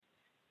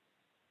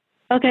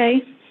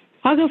Okay,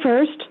 I'll go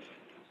first.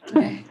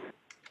 Okay.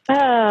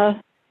 I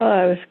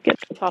was getting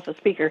this off a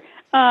speaker.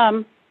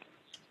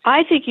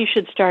 I think you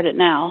should start it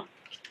now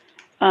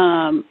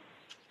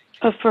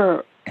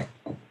for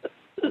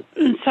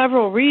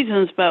several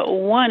reasons, but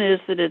one is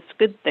that it's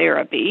good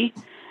therapy,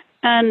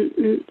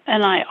 and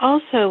I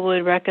also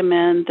would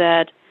recommend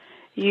that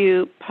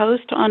you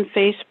post on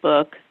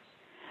Facebook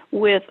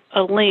with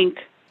a link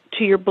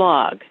to your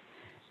blog,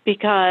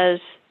 because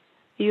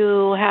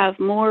you'll have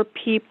more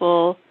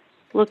people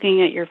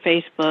looking at your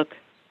Facebook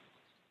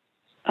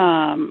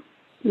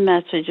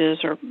messages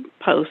or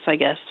posts, I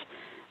guess,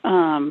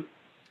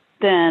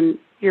 than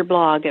your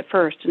blog at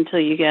first until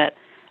you get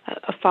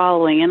a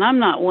following. And I'm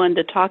not one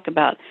to talk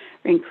about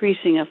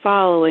increasing a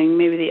following.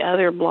 Maybe the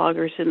other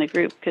bloggers in the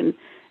group can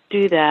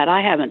do that.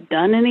 I haven't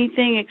done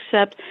anything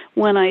except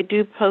when I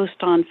do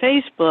post on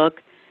Facebook,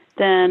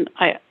 then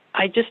I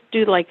just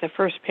do like the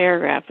first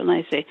paragraph and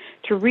I say,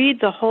 to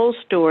read the whole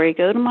story,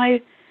 go to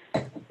my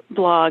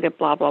blog at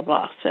blah, blah,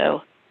 blah.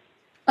 So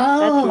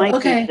that's my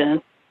 2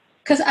 cents.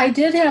 Because I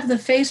did have the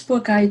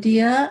Facebook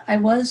idea. I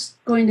was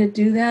going to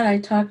do that. I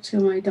talked to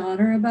my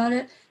daughter about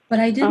it, but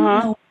I didn't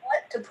know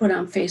what to put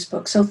on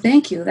Facebook. So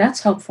thank you.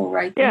 That's helpful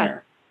right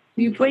there.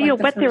 You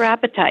whet their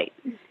appetite.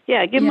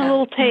 Yeah, give them a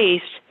little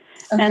taste.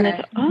 Okay. And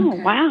it's,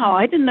 wow,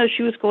 I didn't know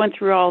she was going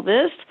through all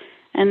this.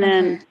 And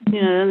then,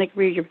 then they could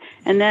read your,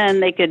 and then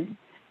they could,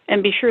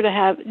 and be sure to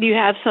have, do you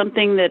have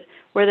something that,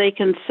 where they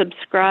can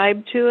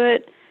subscribe to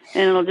it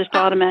and it'll just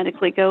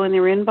automatically go in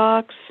their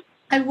inbox?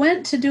 I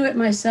went to do it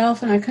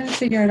myself and I couldn't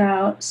figure it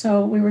out.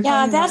 So we were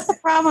that's the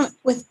problem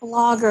with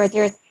Blogger.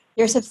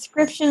 Their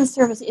subscription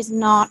service is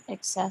not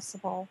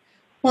accessible.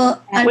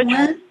 Well,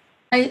 I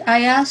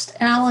asked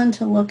Alan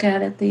to look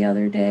at it the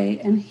other day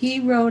and he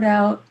wrote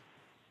out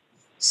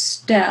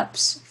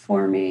steps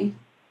for me.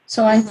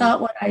 So I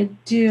thought what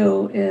I'd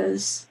do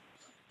is,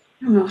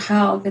 I don't know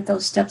how I'll get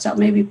those steps out.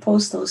 Maybe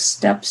post those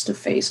steps to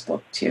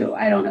Facebook too.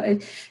 I don't know.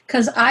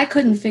 Because I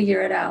couldn't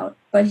figure it out.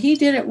 But he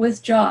did it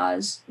with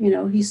JAWS.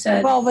 He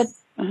said. Well, but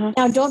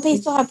now don't they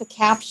still have the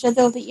CAPTCHA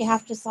though that you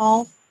have to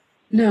solve?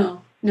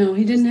 No,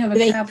 he didn't have a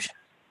CAPTCHA.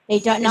 They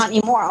don't, not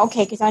anymore.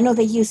 Okay, because I know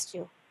they used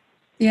to.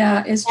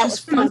 Yeah, it's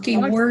just funky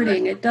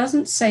wording. It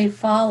doesn't say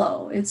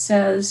follow. It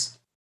says,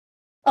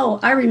 oh,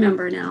 I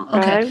remember now.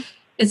 Okay.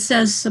 It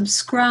says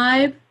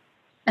subscribe.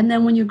 And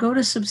then when you go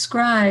to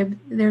subscribe,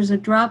 there's a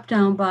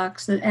drop-down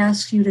box that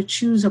asks you to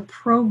choose a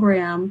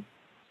program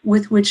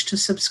with which to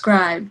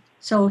subscribe.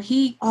 So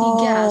he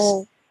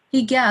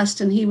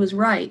guessed, and he was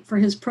right. For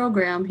his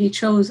program, he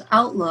chose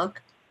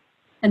Outlook,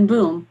 and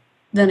boom,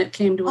 then it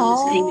came to him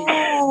this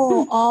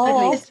email.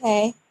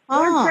 Okay.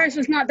 WordPress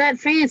is not that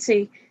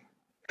fancy.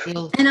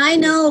 And I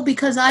know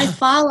because I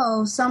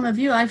follow some of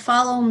you. I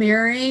follow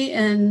Mary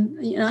and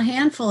a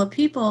handful of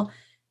people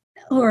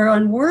who are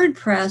on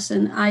WordPress,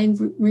 and I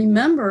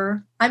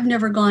remember I've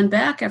never gone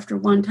back after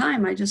one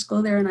time. I just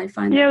go there and I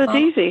find it's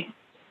easy.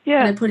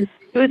 Yeah, and I put it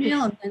in the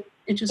email, and then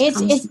it just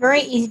it's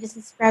very easy to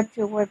subscribe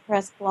to a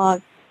WordPress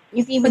blog.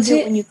 You can even do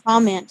it when you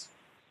comment.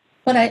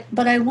 But I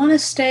want to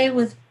stay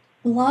with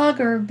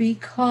Blogger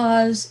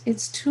because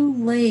it's too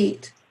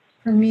late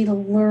for me to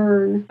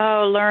learn.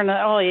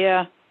 Oh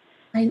yeah.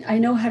 I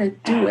know how to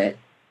do it,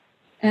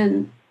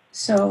 and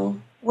so.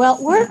 Well,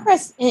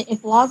 WordPress,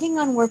 if blogging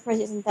on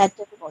WordPress isn't that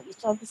difficult, you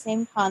still have the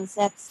same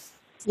concepts.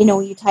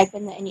 You type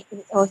in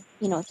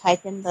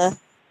type in the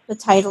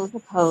title of the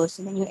post,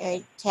 and then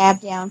you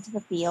tab down to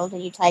the field,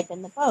 and you type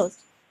in the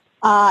post.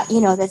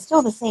 That's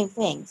still the same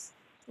things.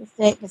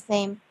 The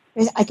same,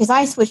 because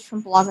I switched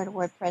from Blogger to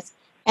WordPress,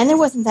 and there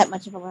wasn't that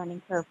much of a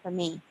learning curve for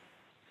me.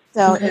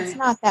 So it's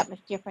not that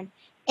much different.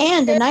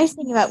 And the nice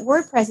thing about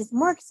WordPress is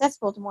more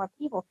accessible to more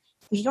people.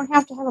 You don't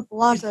have to have a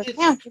Blogger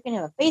account. You can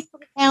have a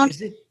Facebook account.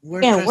 Is it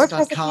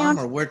WordPress.com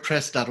or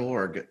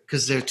WordPress.org?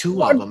 Because there are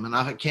two of them, and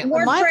I can't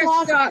remember.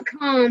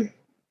 WordPress.com.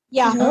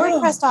 Yeah,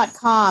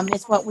 WordPress.com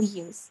is what we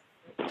use.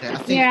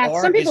 Okay,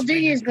 some people do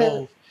use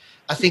both.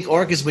 I think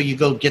org is where you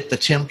go get the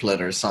template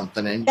or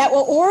something. And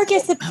org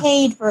is a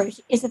paid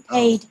version. It's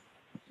it's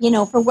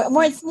more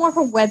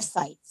for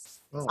websites.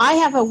 Oh. I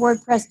have a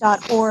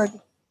WordPress.org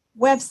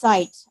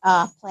website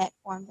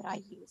platform that I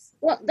use.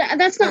 Well,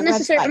 that's not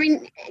necessary. I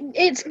mean,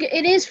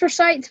 it is for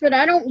sites, but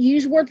I don't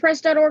use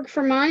WordPress.org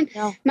for mine.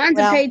 No. Mine's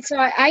a paid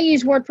site. I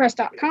use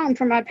WordPress.com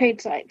for my paid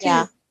site too.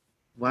 Yeah.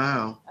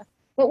 Wow.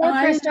 But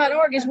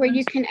WordPress.org is where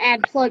you can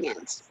add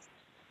plugins.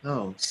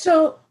 Oh.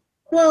 So,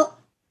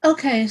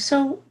 okay.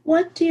 So,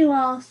 what do you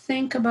all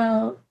think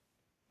about?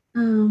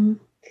 I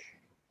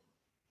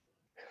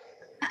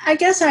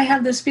guess I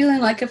have this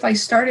feeling like if I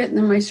start it and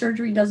then my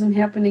surgery doesn't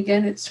happen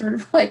again, it's sort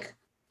of like.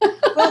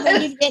 Well,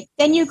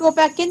 then you go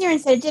back in there and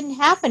say it didn't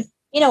happen.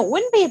 It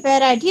wouldn't be a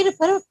bad idea to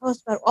put up a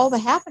post about all that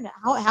happened,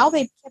 how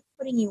they kept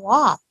putting you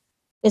off,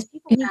 because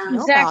people need to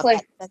know about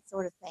that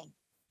sort of thing.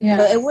 Yeah.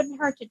 So it wouldn't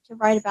hurt to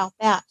write about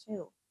that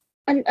too.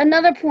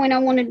 Another point I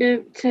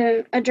wanted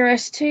to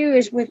address too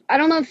is with, I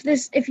don't know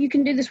if you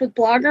can do this with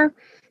Blogger,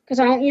 because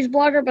I don't use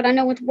Blogger, but I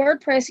know with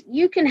WordPress,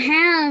 you can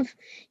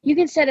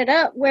set it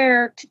up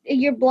where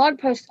your blog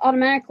post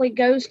automatically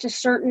goes to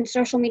certain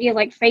social media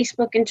like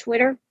Facebook and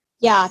Twitter.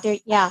 Yeah, they're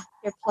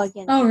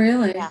plugins. Oh,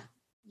 really?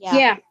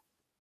 Yeah.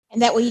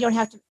 And that way you don't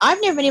have to. I've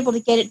never been able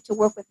to get it to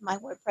work with my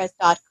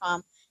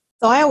WordPress.com,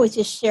 so I always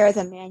just share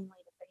them manually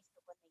to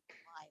Facebook when they go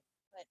live.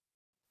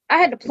 But I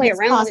had to play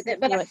around with it,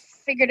 but I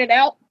figured it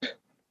out.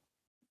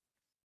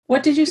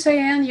 What did you say,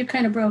 Anne? You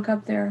kind of broke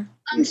up there.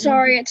 I'm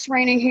sorry, it's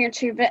raining here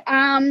too. But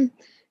I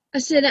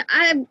said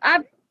I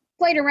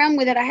played around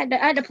with it. I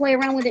had to play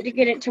around with it to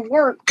get it to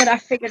work, but I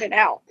figured it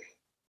out.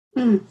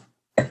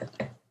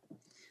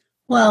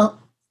 Well,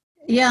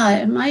 yeah,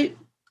 it might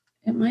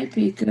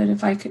be good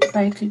if I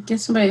could get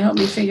somebody to help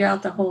me figure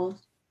out the whole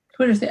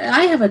Twitter thing.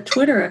 I have a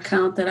Twitter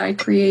account that I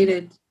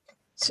created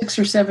 6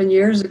 or 7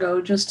 years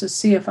ago just to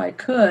see if I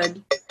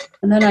could.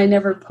 And then I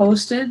never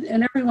posted.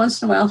 And every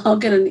once in a while, I'll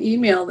get an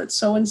email that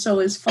so-and-so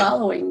is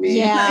following me.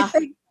 Yeah. And I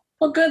think,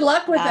 well, good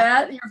luck with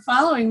that. You're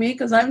following me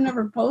because I've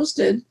never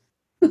posted.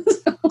 Right.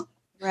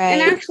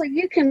 And actually,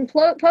 you can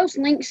post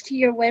links to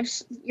your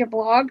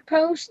blog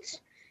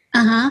posts.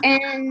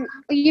 And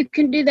you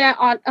can do that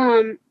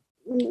on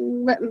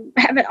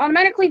have it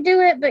automatically do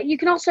it, but you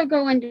can also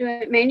go and do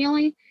it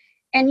manually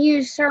and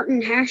use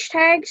certain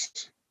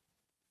hashtags,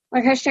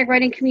 like hashtag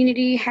writing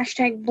community,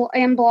 hashtag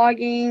and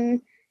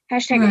blogging,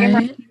 hashtag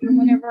right. or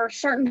whatever,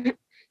 certain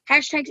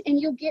hashtags, and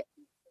you'll get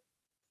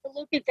to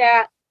look at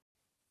that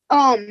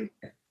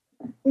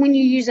when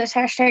you use those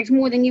hashtags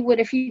more than you would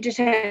if you just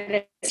had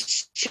it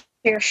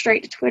share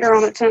straight to Twitter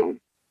on its own.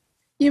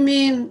 You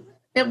mean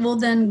it will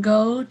then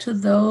go to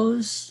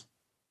those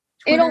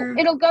Twitter?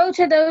 It'll go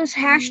to those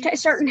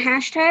certain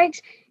hashtags.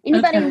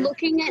 Anybody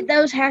looking at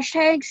those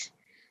hashtags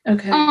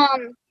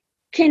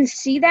can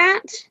see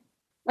that.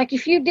 Like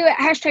if you do it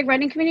hashtag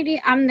writing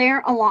community, I'm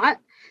there a lot.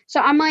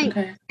 So I might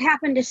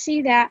happen to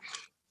see that.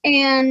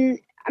 And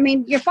I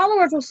mean, your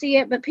followers will see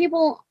it, but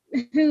people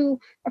who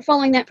are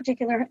following those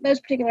particular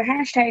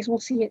hashtags will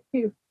see it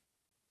too.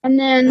 And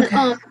then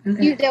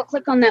they'll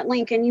click on that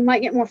link and you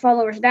might get more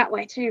followers that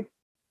way too.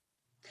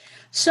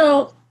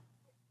 So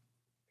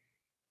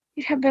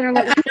you'd have better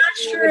luck. I'm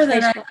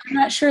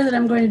not sure that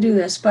I'm going to do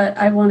this, but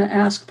I want to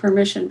ask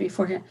permission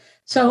beforehand.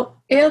 So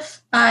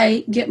if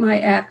I get my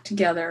act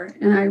together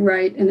and I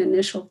write an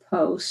initial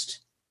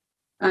post,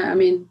 I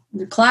mean,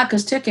 the clock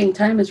is ticking,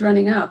 time is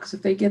running out, because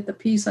if they get the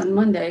piece on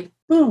Monday,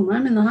 boom,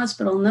 I'm in the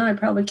hospital, and then I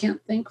probably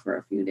can't think for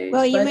a few days.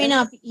 Well, you may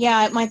not,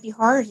 it might be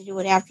harder to do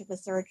it after the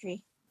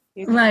surgery.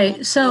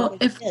 Right, so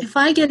if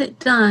I get it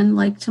done,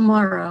 like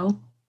tomorrow,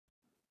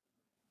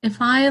 if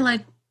I,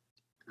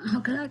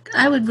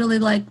 I would really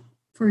like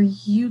for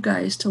you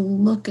guys to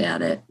look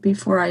at it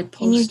before I post it.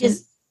 Can you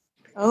just,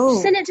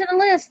 send it to the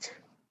list.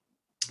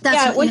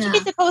 Once you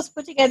get the post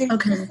put together,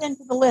 just send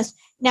to the list.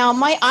 Now,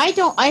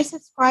 I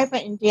subscribe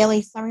it in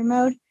daily summary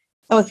mode.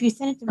 So if you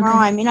send it tomorrow,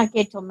 I may not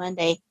get it till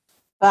Monday,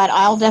 but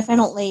I'll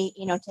definitely,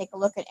 take a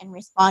look at and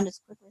respond as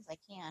quickly as I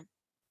can.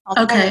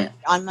 I'll try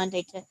on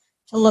Monday to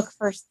look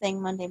first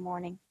thing Monday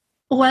morning.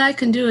 What I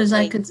can do is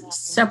I could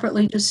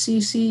separately just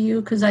CC you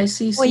because I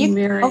CC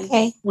Mary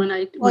when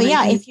I.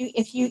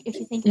 If you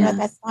think about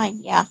that's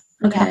fine. Yeah.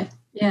 Okay.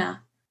 Yeah.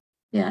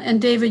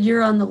 And David,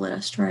 you're on the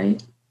list,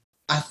 right?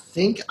 I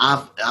think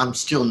I'm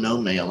still no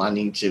mail. I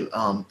need to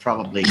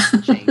probably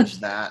change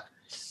that.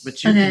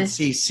 But you can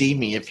CC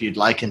me if you'd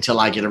like until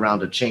I get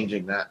around to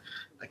changing that.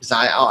 Because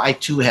I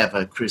too have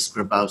a Chris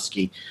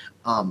Grabowski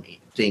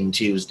thing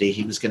Tuesday.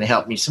 He was going to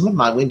help me. Some of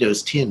my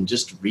Windows 10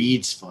 just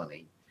reads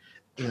funny.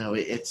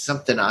 It's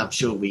something I'm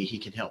sure he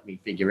can help me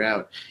figure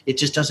out. It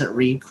just doesn't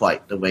read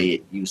quite the way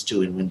it used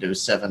to in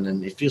Windows 7,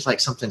 and it feels like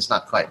something's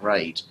not quite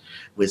right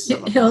with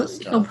some of the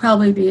stuff. He'll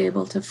probably be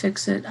able to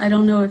fix it. I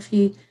don't know if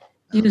he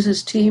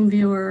uses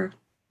TeamViewer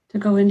to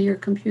go into your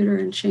computer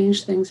and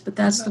change things, but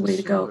that's the way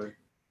to go.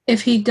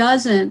 If he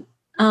doesn't,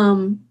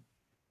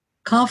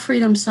 call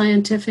Freedom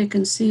Scientific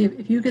and see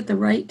if you get the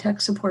right tech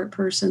support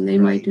person, they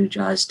might do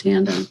JAWS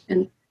Tandem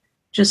and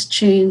just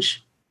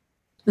change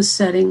the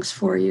settings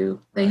for you.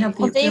 They have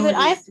the ability. David,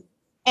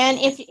 and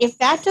if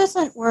that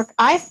doesn't work,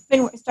 I've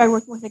started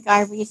working with a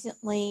guy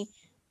recently.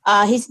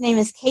 His name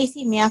is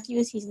Casey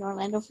Matthews. He's in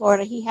Orlando,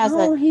 Florida. He has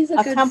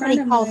a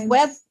company called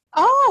Web.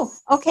 Oh,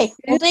 okay.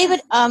 Well,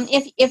 David,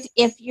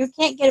 if you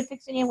can't get it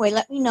fixed anyway,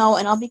 let me know,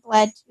 and I'll be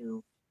glad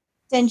to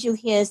send you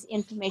his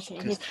information.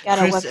 He's got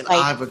a website. Chris and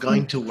I were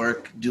going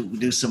to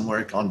do some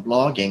work on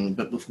blogging,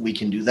 but before we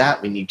can do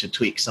that, we need to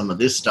tweak some of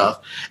this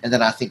stuff. And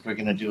then I think we're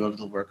going to do a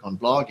little work on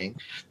blogging.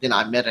 Then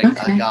I met a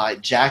guy,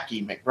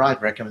 Jackie McBride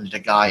recommended a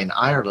guy in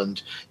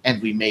Ireland,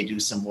 and we may do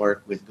some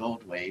work with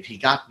Goldwave. He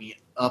got me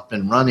up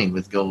and running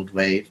with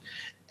Goldwave,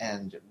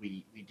 and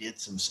we did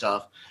some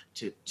stuff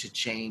to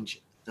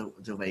change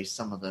the way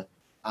some of the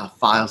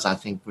files I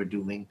think we're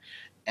doing.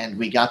 And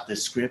we got the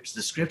scripts.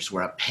 The scripts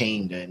were a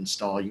pain to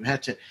install. You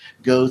had to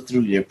go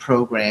through your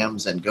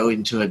programs and go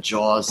into a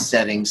JAWS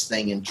settings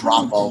thing and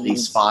drop all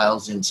these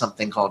files in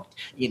something called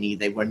INI.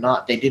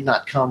 They did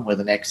not come with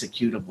an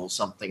executable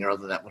something or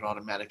other that would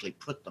automatically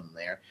put them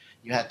there.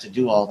 You had to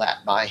do all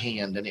that by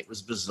hand, and it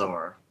was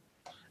bizarre.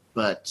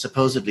 But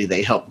supposedly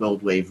they help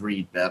Goldwave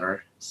read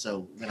better.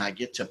 So when I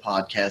get to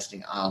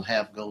podcasting, I'll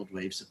have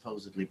Goldwave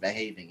supposedly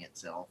behaving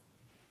itself.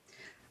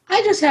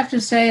 I just have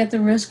to say, at the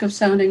risk of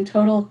sounding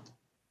total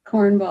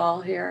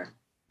cornball here,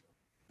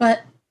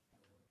 but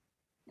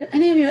do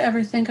any of you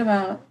ever think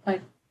about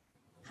like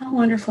how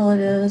wonderful it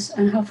is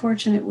and how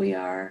fortunate we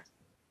are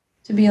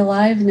to be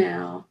alive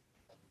now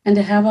and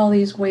to have all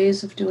these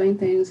ways of doing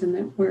things, and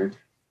that we're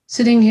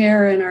sitting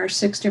here in our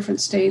 6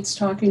 different states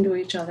talking to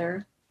each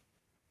other,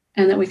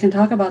 and that we can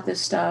talk about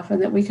this stuff,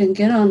 and that we can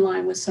get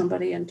online with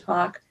somebody and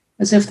talk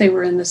as if they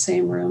were in the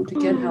same room to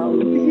get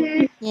help.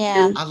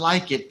 Yeah. I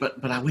like it,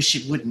 but I wish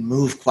it wouldn't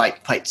move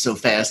quite so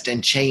fast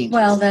and change.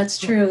 Well, that's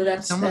true.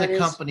 Some of the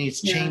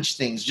companies change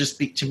things just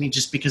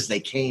because they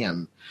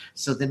can.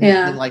 So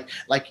then, like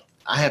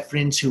I have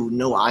friends who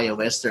know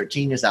iOS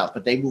 13 is out,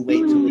 but they will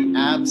wait till the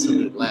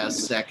absolute last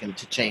second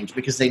to change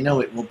because they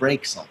know it will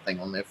break something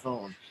on their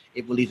phone.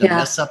 It will either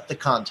mess up the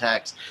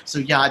contacts. So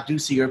yeah, I do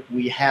see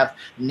we have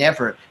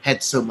never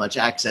had so much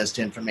access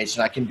to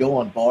information. I can go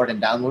on Bard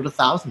and download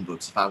 1,000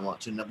 books if I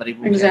want to. Nobody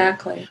will care.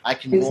 I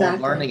can go on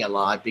Learning a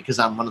lot because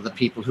I'm one of the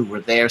people who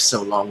were there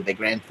so long. They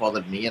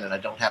grandfathered me in, and I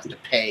don't have to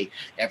pay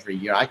every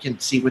year. I can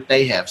see what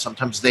they have.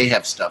 Sometimes they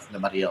have stuff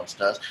nobody else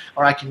does.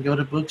 Or I can go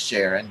to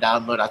Bookshare and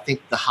download. I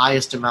think the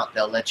highest amount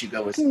they'll let you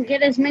go is... You can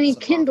get as many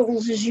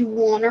Kindles as you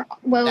want.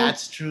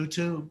 That's true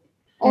too.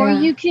 Or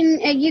you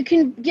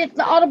can get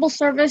the Audible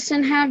service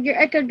and have your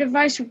Echo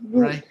device.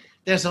 Right.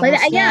 There's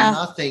almost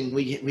nothing.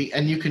 We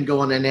and you can go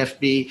on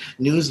NFB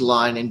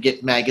Newsline and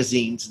get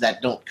magazines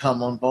that don't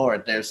come on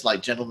board. There's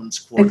like Gentleman's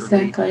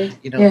Quarterly. Exactly.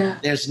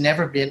 There's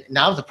never been.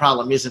 Now the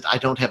problem isn't I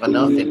don't have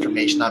enough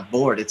information. I'm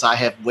bored. It's I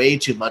have way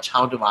too much.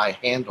 How do I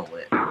handle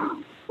it?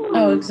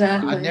 Oh,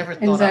 exactly. I never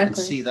thought I would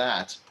see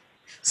that.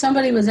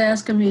 Somebody was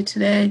asking me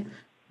today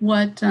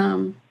what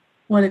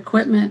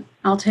equipment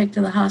I'll take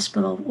to the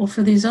hospital. Well,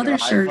 for these other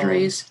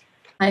surgeries,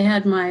 I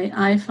had my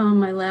iPhone,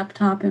 my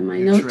laptop, and my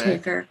note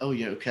taker. Oh,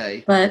 yeah,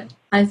 okay. But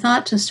I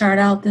thought to start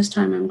out this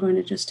time I'm going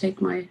to just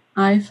take my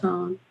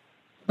iPhone.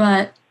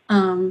 But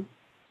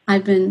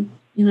I've been,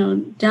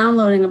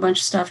 downloading a bunch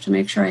of stuff to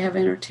make sure I have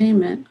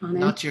entertainment on it.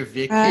 Not your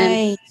Victor.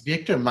 Right.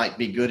 Victor might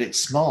be good. It's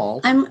small.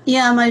 I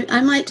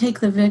might take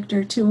the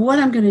Victor too. What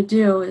I'm going to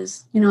do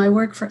is, I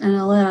work for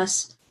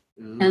NLS,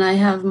 and I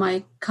have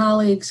my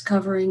colleagues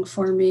covering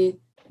for me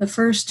the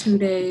first 2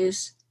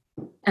 days,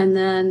 and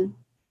then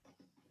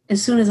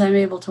as soon as I'm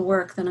able to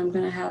work, then I'm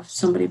going to have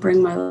somebody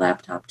bring my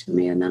laptop to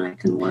me, and then I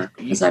can work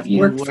because I've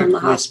worked from the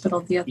hospital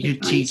the other You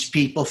times. teach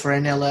people for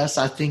NLS,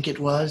 I think it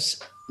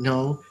was?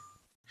 No?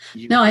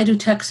 No, I do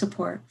tech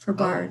support for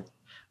Bard.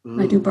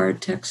 I do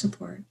Bard tech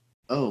support.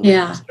 Oh,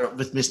 yeah.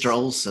 With Mr.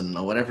 Olson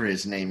or whatever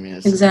his name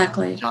is.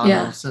 Exactly. John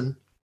Olson.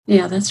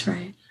 Yeah, that's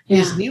right. Yeah.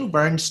 Is Neil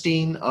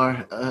Bernstein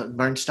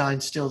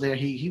still there?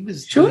 He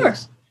was sure.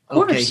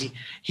 Okay,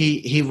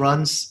 he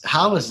runs.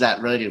 How is that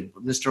related?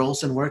 Mr.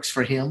 Olson works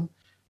for him.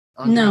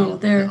 No,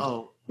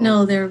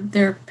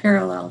 they're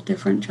parallel,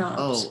 different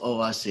jobs.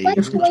 Oh, I see. I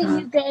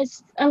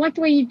like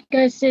the way you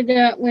guys did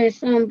that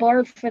with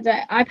Bard for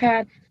the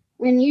iPad.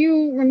 After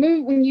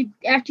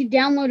you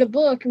download a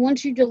book,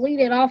 once you delete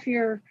it off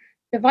your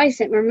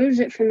device, it removes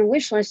it from the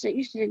wish list. It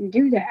used to didn't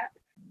do that.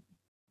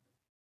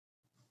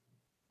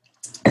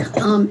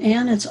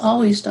 And it's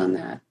always done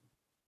that.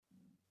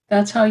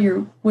 That's how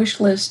your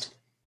wish list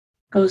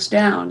goes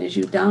down, is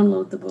you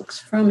download the books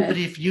from it. But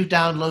if you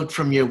download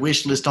from your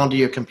wish list onto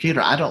your computer,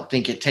 I don't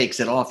think it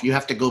takes it off. You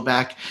have to go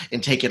back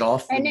and take it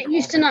off. And it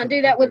used to not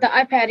do that with the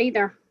iPad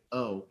either.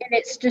 Oh. And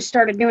it's just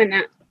started doing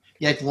that.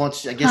 Yeah, it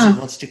wants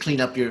to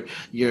clean up your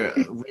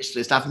wish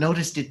list. I've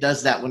noticed it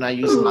does that when I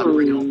use my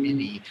Brio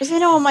Mini. Because I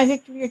know on my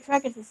Victoria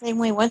Trek, it's the same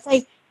way. Once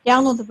I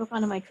download the book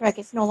onto my Trek,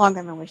 it's no longer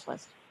on my wish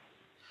list.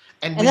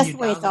 And that's the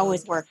way it's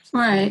always worked.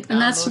 Right,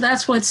 and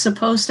that's what's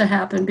supposed to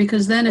happen,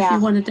 because then if you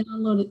want to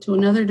download it to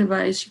another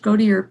device, you go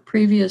to your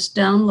previous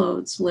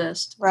downloads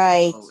list.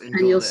 Right.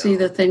 And you'll see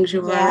the things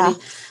you've already...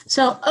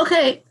 So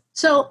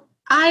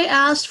I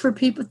asked for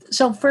people...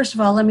 So first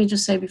of all, let me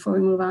just say before we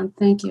move on,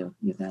 thank you,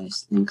 you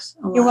guys. Thanks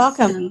a lot. You're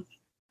welcome. And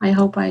I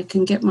hope I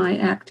can get my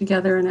act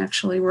together and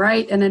actually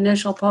write an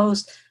initial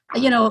post.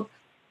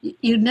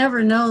 You'd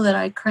never know that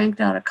I cranked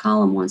out a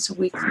column once a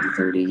week for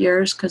 30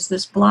 years, because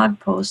this blog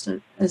post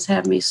has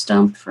had me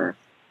stumped for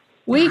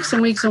weeks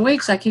and weeks and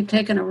weeks. I keep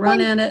taking a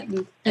run at it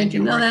and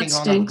thinking, no, that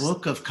stinks. You're working on a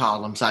book of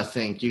columns, I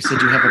think. You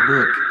said you have a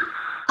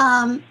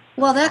book.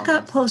 Well, that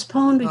got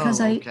postponed because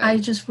I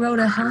just wrote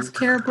a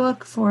healthcare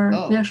book for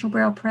National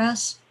Braille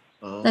Press.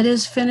 That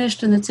is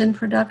finished and it's in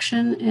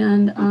production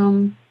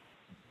and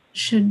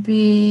should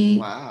be.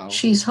 Wow.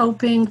 She's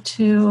hoping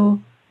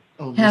to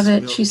have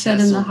it. She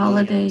said in the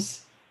holiday.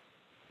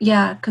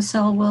 Yeah,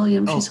 Cassell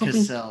Williams. She's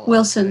hoping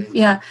Wilson. Okay.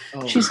 Yeah,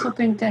 she's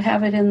hoping to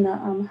have it in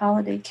the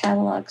holiday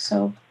catalog.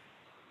 So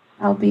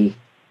I'll be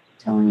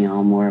telling you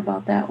all more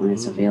about that when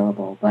it's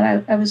available.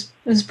 But it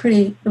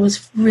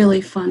was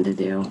really fun to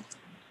do.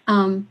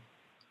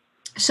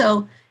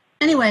 So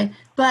anyway,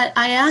 but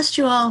I asked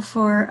you all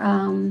for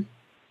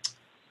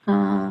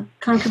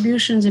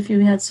contributions if you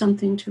had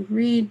something to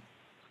read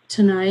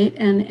tonight.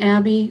 And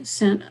Abby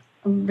sent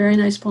a very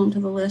nice poem to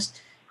the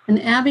list.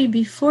 And Abby,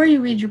 before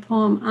you read your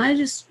poem, I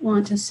just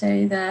want to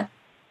say that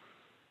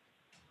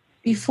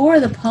before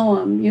the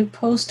poem, you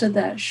posted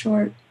that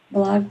short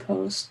blog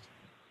post.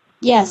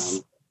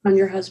 Yes. On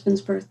your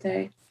husband's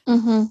birthday.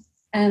 Mm-hmm.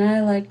 And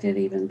I liked it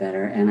even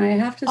better. And I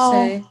have to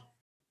say,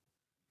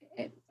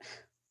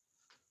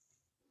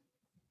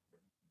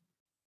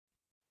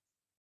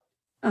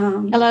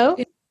 hello?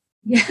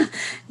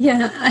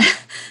 Yeah.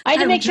 I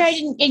had to make sure I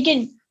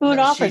didn't boot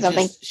off or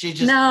something. She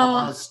just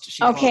paused.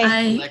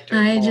 Okay.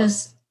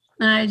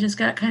 I just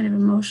got kind of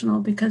emotional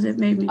because it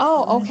made me.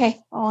 Okay.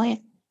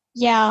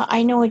 Yeah,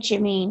 I know what you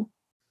mean.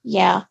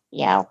 Yeah,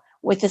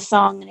 with the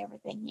song and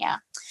everything. Yeah.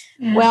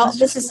 Well,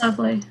 this is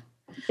lovely.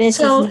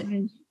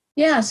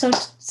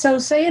 So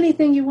say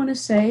anything you want to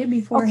say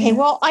before. Okay.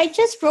 Well, I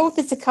just wrote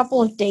this a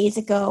couple of days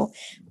ago,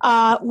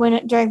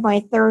 during my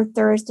third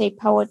Thursday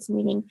Poets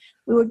meeting.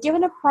 We were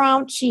given a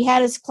prompt. She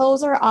had us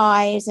close our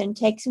eyes and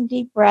take some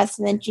deep breaths,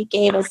 and then she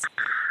gave us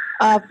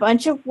a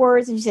bunch of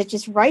words, and she said,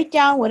 just write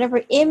down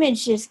whatever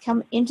images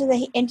come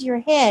into your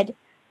head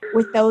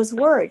with those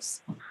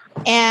words,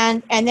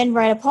 and then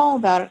write a poem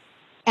about it.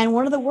 And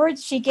one of the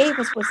words she gave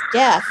us was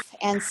death.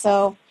 And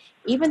so,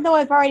 even though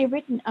I've already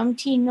written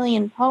umpteen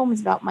million poems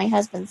about my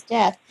husband's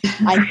death,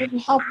 I couldn't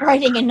help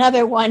writing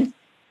another one.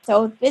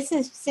 So this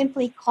is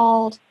simply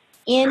called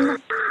In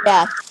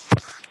Death.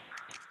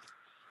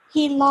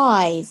 He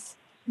lies,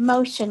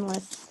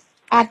 motionless,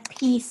 at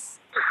peace,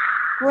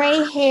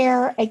 gray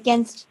hair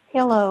against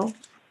pillow,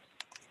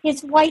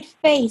 his white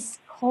face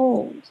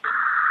cold.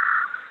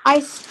 I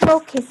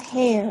stroke his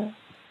hair,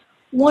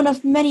 one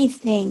of many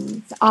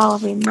things I'll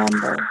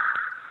remember.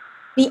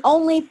 The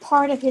only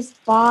part of his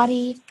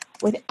body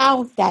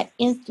without that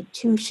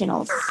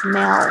institutional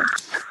smell.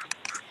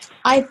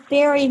 I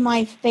bury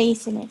my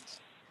face in it,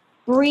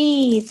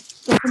 breathe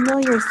the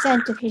familiar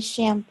scent of his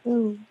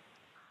shampoo.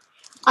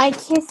 I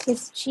kiss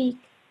his cheek,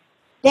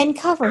 then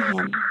cover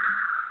him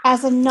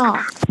as a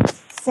knock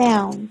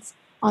sounds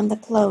on the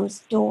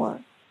closed door.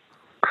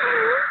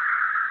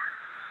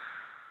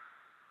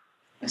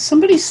 Is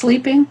somebody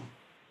sleeping?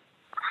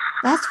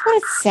 That's what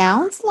it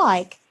sounds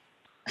like.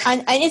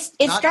 And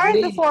it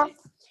started before.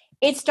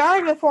 It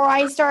started before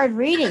I started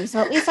reading, so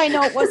at least I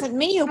know it wasn't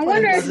me who. I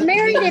wonder if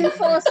Mary didn't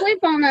fall asleep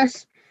on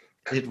us.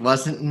 It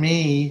wasn't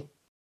me.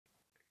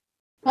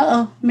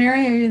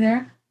 Mary, are you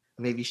there?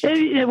 Maybe she.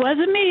 It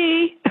wasn't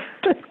me.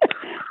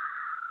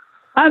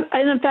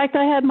 And in fact,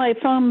 I had my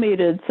phone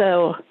muted,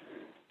 so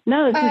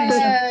no. It's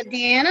just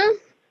Deanna.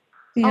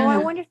 Oh, I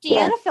wonder if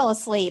Deanna fell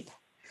asleep.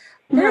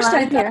 First,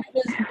 I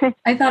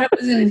thought it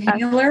was an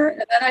inhaler,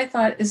 and then I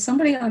thought, is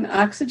somebody on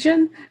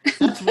oxygen?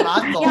 That's what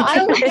I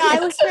thought. I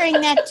was hearing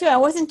that too. I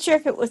wasn't sure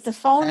if it was the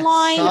phone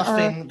line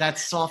or that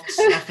soft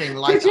stuffing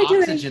like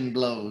oxygen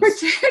blows.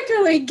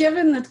 Particularly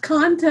given the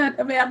content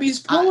of Abby's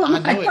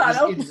poem, I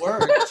know it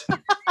worked.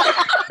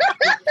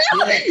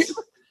 Okay.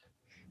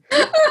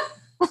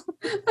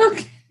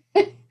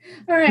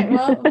 All right.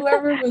 Well,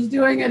 whoever was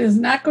doing it is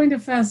not going to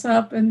fess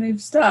up, and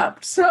they've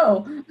stopped.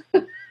 So.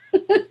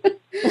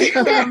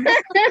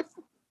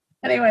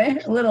 Anyway,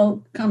 a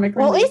little comic.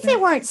 Well, at least they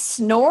weren't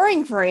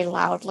snoring very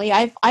loudly.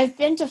 I've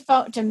been to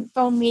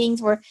phone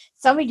meetings where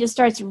somebody just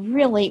starts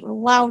really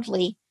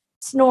loudly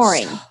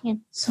snoring.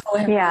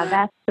 Yeah,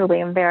 that's really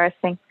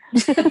embarrassing.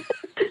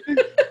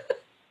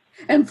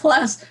 And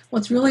plus,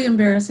 what's really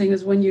embarrassing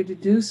is when you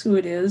deduce who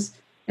it is,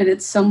 and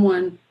it's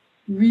someone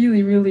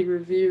really, really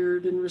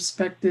revered and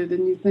respected,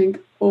 and you think,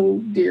 oh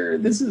dear,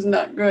 this is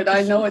not good.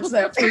 I know it's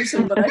that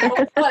person, but I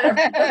hope not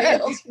everybody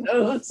else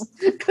knows,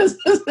 because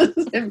this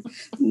is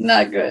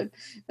not good.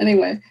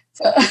 Anyway,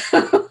 so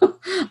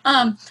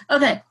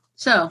okay,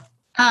 so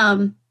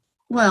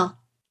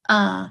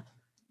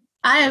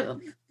I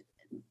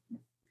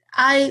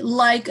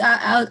like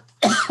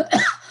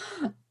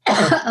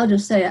I'll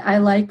just say it. I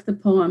like the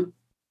poem,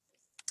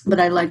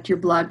 but I liked your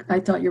blog. I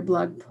thought your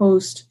blog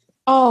post.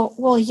 Oh,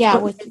 well, yeah,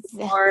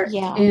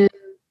 in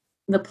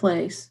the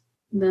place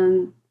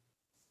than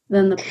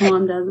the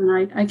poem does, and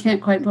I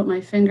can't quite put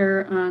my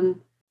finger on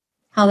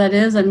how that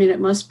is. I mean, it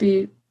must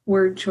be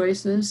word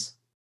choices,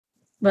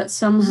 but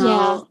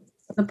somehow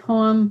the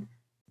poem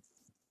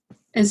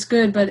is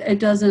good, but it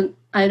doesn't.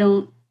 I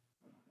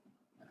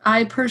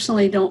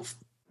personally don't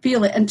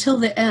feel it until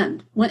the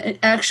end. When it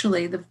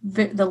actually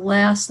the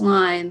last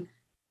line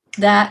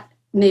that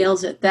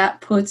nails it.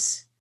 That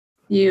puts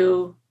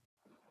you.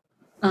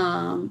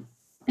 I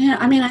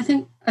mean, I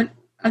think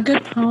a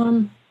good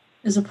poem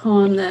is a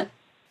poem that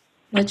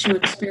lets you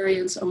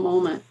experience a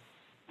moment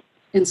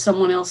in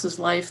someone else's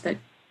life that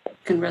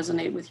can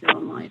resonate with your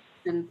own life,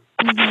 and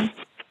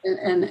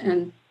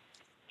and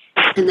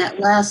that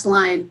last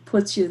line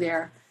puts you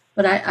there.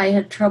 But I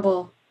had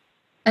trouble,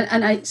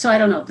 and I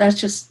don't know. That's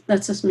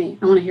just me.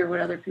 I want to hear what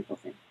other people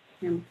think.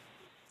 I'm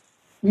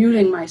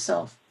muting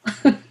myself.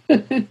 I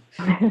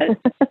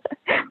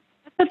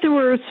thought there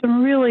were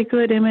some really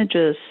good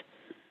images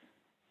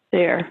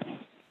there.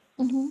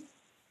 Mm-hmm.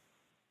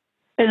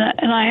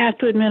 And I have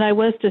to admit, I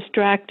was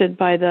distracted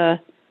by the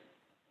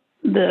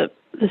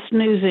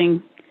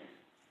snoozing.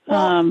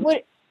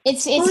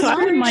 It's not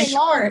very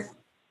short.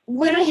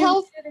 Would it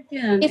help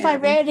if I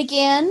read it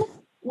again?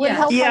 Would it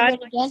help if I read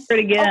it again? Read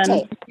it again.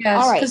 Okay.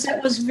 Yes, all right. because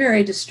that was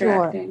very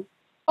distracting.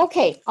 Sure.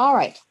 Okay, all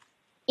right.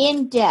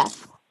 In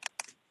death,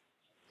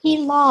 he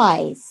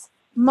lies,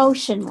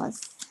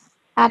 motionless,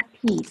 at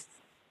peace.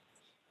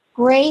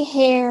 Gray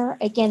hair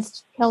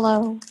against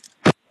pillow,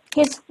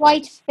 his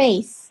white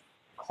face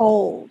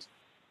cold.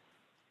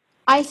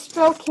 I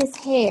stroke his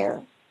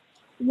hair,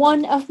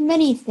 one of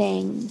many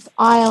things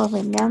I'll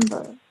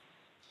remember.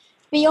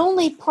 The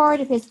only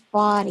part of his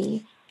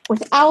body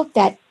without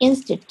that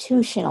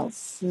institutional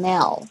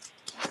smell.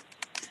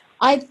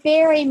 I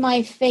bury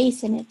my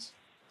face in it,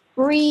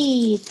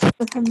 breathe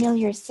the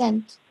familiar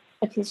scent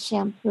of his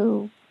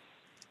shampoo.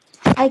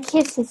 I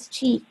kiss his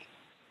cheek,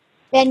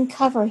 then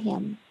cover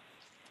him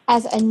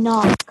as a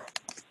knock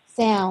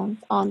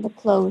sounds on the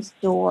closed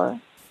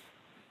door.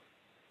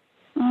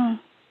 Mm.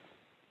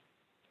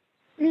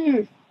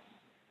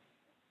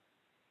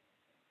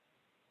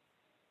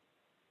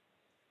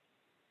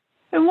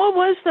 And what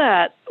was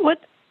that? What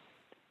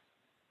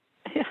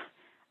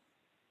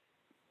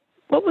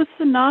was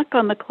the knock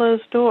on the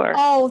closed door?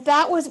 Oh,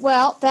 that was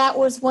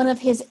one of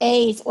his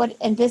aides.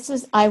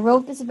 I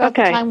wrote this about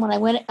the time when I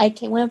went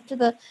up to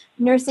the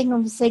nursing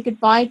home to say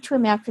goodbye to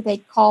him after they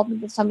called me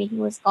to tell me he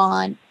was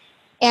gone.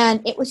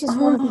 And it was just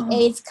one of the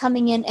aides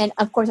coming in, and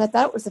of course I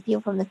thought it was the people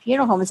from the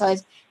funeral home.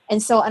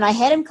 And I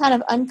had him kind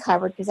of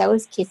uncovered because I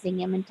was kissing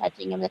him and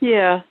touching him.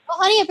 Yeah. Oh,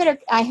 honey,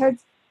 I heard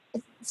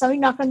somebody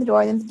knock on the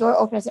door, and then the door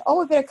opened. I said, "Oh,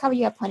 we better cover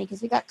you up, honey,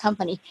 because we got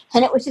company."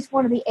 And it was just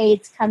one of the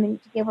aides coming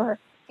to give her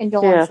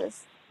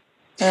condolences.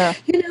 Yeah.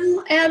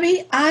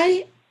 Abby,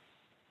 I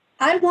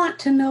want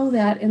to know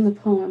that in the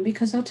poem,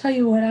 because I'll tell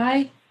you what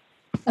I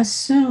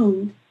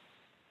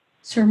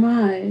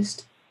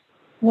surmised,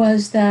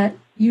 was that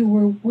you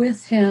were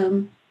with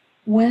him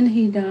when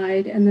he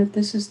died, and that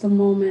this is the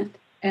moment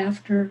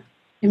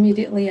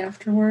immediately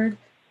afterward,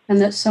 and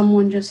that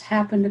someone just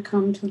happened to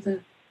come to the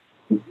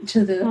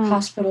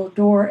hospital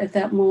door at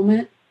that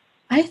moment.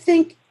 I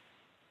think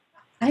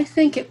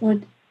it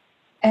would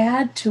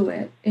add to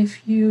it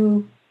if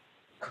you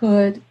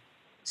could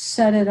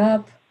set it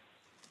up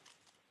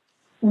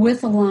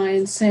with a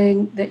line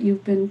saying that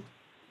you've been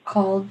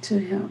called to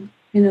him.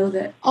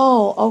 That.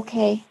 Oh,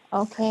 okay.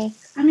 I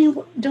mean,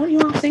 don't you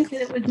all think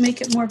that it would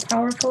make it more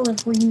powerful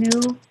if we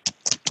knew?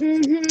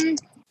 Mm-hmm.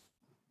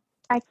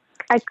 I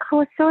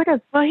sort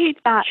of. Well,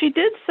 she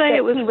did say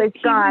it was. He was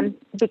gone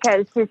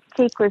because his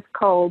cheek was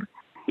cold.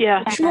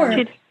 Yeah,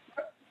 sure.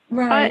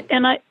 Right.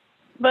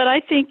 But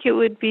I think it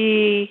would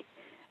be.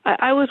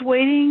 I was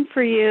waiting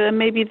for you, and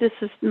maybe this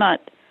is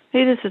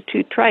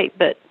too trite,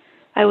 but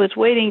I was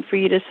waiting for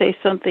you to say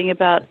something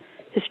about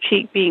his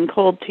cheek being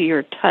cold to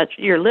your touch,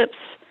 your lips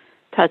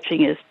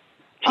touching his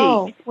cheek.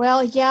 Oh,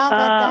 well,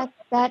 yeah,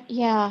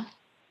 yeah.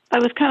 I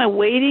was kind of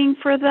waiting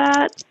for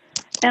that,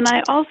 and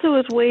I also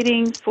was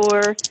waiting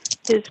for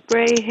his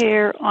gray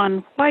hair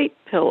on white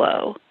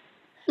pillow.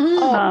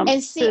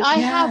 And see,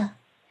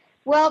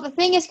 well, the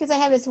thing is, because I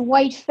have his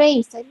white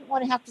face, I didn't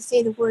want to have to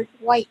say the word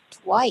white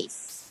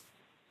twice.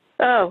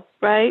 Oh,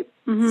 right.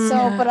 Mm-hmm. So,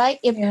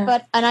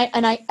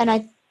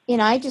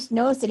 I just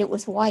noticed that it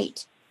was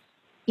white,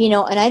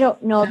 and I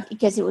don't know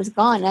because it was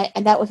gone.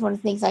 And that was one of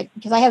the things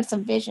because I have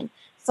some vision,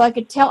 so I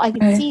could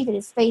see that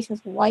his face was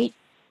white.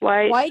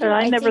 White.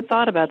 I never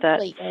thought about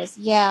that.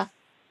 Yeah.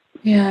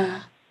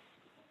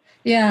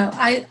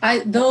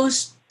 I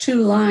those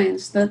two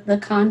lines, the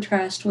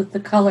contrast with the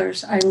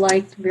colors, I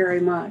liked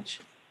very much.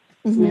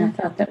 Mm-hmm. I mean, I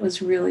thought that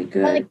was really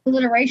good. I like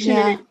alliteration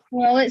in it.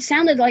 Well, it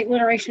sounded like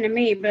alliteration to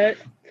me, but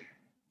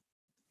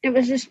it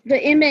was just the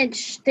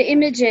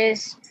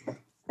images.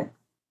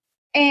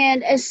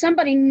 And as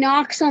somebody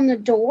knocks on the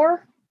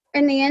door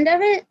in the end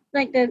of it,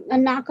 like a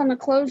knock on the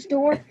closed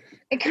door,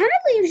 it kind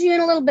of leaves you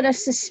in a little bit of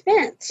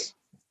suspense.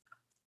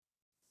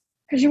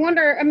 Because you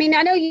wonder, I mean,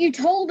 I know you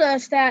told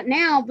us that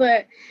now,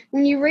 but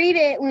when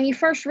you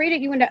first read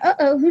it, you wonder,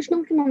 uh-oh, who's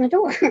knocking on the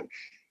door?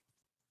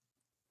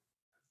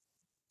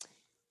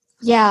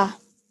 Yeah.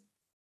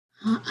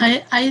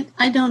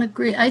 I don't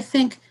agree. I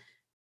think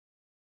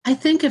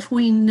if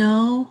we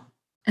know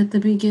at the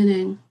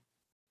beginning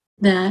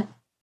that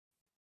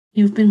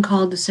you've been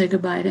called to say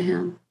goodbye to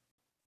him,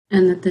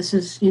 and that this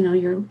is,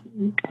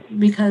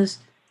 because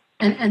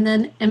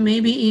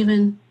maybe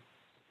even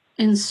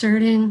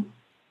inserting,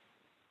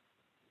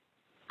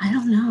 I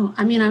don't know.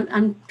 I mean,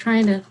 I'm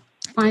trying to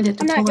find it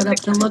to pull it up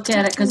to look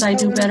at it, because I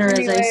do better,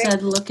 as I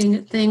said, looking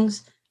at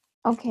things.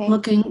 Okay.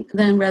 Looking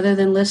then rather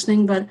than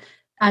listening, but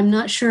I'm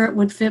not sure it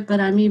would fit. But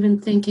I'm even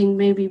thinking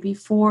maybe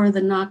before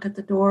the knock at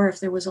the door, if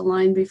there was a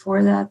line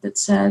before that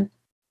said,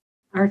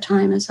 "Our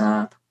time is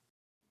up."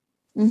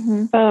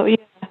 Mm-hmm. Oh yeah.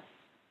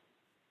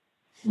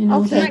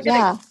 Okay.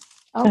 Yeah.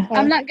 Okay.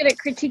 I'm not good at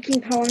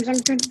critiquing poems. I'm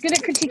good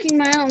at critiquing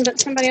my own, but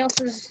somebody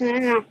else's. I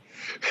don't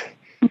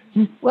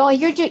know. Well,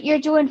 you're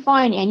doing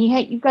fine, and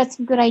you've got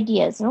some good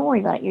ideas. Don't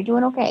worry about it. You're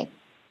doing okay.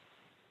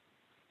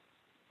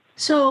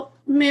 So,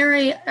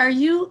 Mary,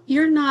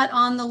 you're not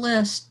on the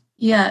list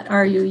yet,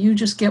 are you? You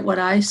just get what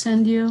I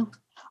send you?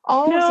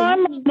 Oh, no, so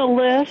I'm on the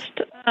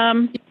list.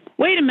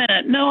 Wait a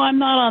minute. No, I'm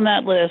not on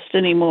that list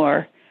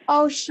anymore.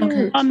 Oh,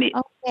 shoot.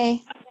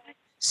 Okay.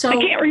 So I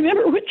can't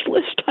remember which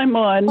list I'm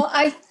on. Well,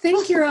 I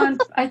think you're on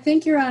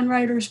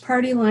Writer's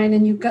Party Line,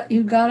 and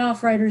you got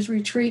off Writer's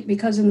Retreat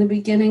because in the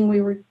beginning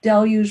we were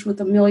deluged with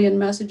 1 million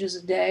messages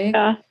a day.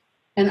 Yeah.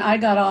 And I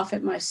got off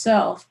it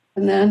myself.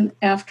 And then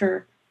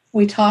after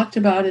we talked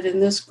about it in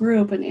this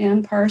group, and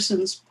Ann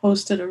Parsons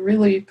posted a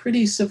really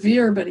pretty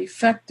severe but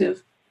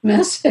effective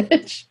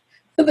message,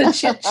 the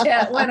chit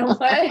chat went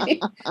away.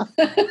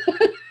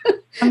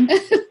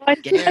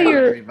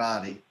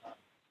 Everybody.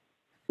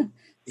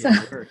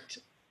 It worked.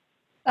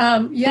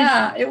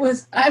 It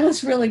was. I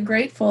was really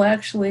grateful,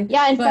 actually.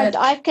 Yeah, in fact,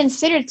 I've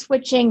considered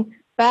switching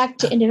back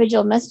to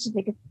individual messages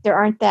because there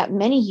aren't that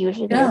many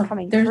usually that are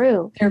coming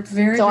through. They're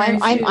very. So very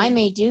I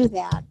may do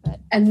that,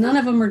 and none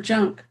of them are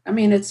junk. I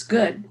mean, it's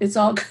good. It's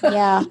all good.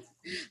 Yeah.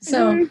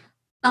 So,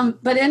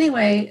 but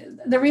anyway,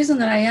 the reason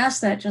that I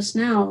asked that just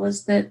now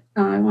was that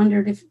I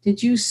wondered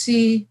did you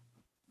see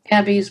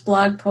Abby's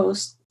blog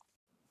post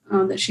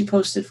that she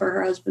posted for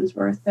her husband's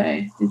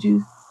birthday? Did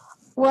you?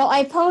 Well,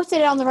 I posted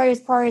it on the Writer's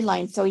Party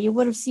Line, so you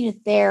would have seen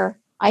it there.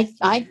 I'm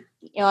on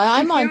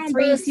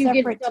 3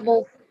 separate.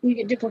 You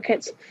get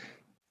duplicates.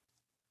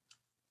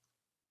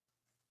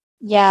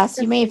 Yeah,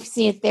 so you may have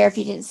seen it there if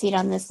you didn't see it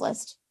on this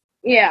list.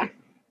 Yeah.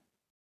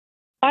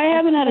 I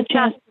haven't had a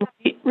chance to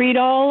read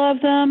all of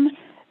them,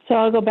 so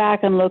I'll go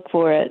back and look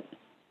for it.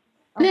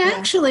 And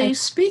actually,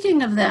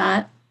 speaking of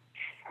that,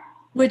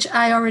 which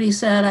I already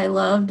said I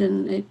loved,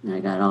 and I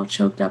got all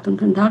choked up and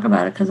couldn't talk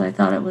about it because I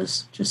thought it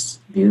was just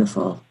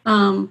beautiful.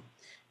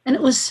 And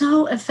it was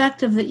so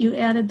effective that you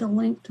added the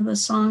link to the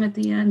song at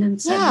the end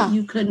and said that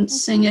you couldn't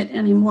sing it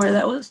anymore.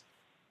 That was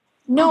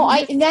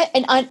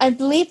I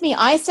believe me,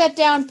 I sat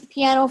down at the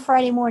piano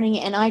Friday morning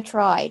and I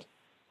tried,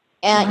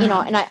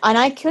 and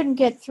I couldn't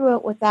get through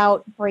it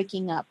without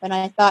breaking up. And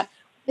I thought,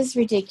 this is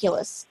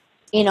ridiculous.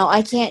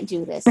 I can't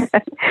do this.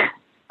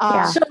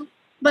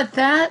 But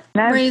that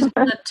raised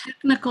a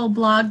technical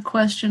blog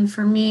question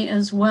for me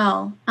as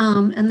well.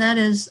 And that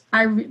is,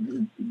 I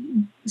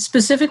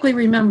specifically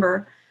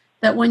remember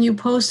that when you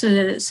posted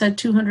it, it said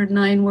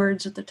 209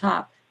 words at the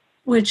top,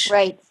 which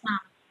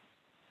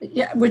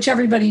which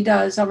everybody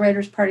does on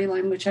Writer's Party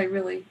Line, which I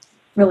really,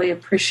 really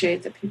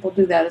appreciate that people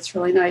do that. It's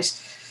really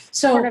nice.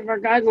 So part of our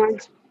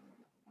guidelines.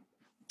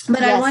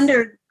 But I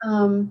wondered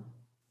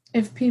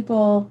if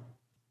people,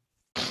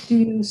 do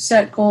you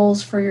set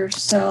goals for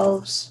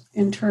yourselves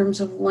in terms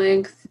of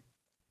length,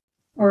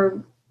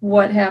 or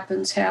what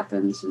happens,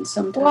 and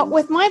sometimes? Well,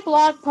 with my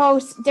blog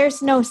posts,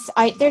 there's no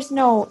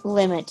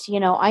limit.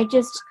 I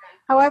just,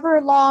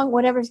 however long,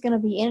 whatever's going to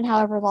be in,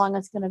 however long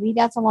it's going to be,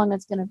 that's how long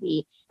it's going to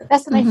be.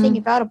 That's the nice thing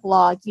about a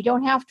blog. You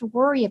don't have to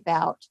worry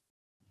about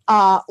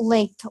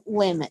length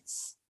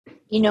limits.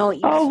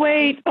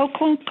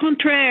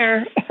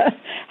 Contraire.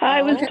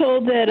 I was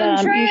told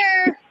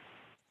that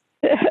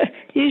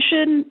you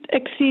shouldn't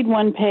exceed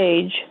 1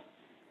 page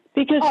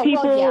because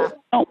people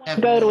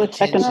don't go to a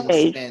second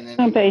page.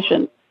 I'm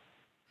impatient.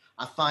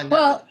 I find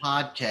that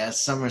podcasts,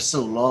 some are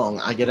so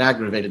long, I get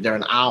aggravated. They're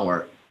an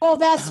hour. Well,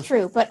 that's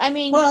true. But I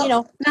mean,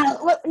 but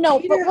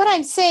what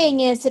I'm saying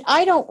is that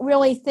I don't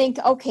really think,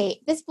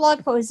 this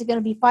blog post is going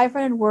to be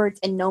 500 words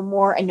and no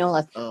more and no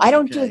less. I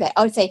don't do that.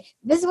 I would say,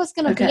 this is what's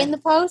going to be in the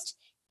post,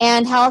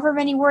 and however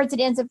many words it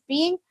ends up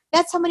being,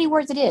 that's how many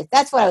words it is.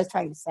 That's what I was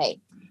trying to say.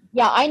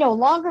 Yeah, I know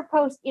longer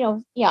posts,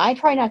 I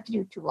try not to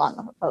do too long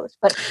of a post,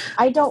 but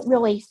I don't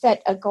really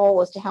set a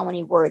goal as to how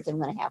many words I'm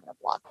going to have in a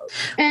blog post.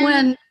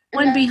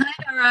 When Behind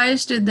Our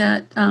Eyes did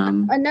that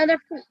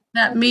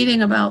that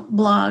meeting about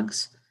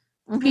blogs,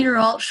 Peter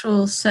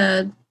Altschul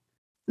said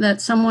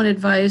that someone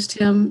advised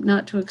him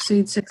not to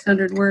exceed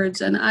 600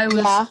 words, and I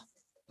was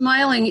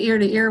smiling ear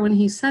to ear when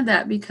he said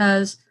that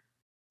because,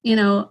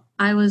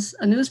 I was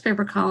a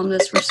newspaper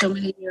columnist for so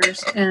many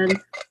years, and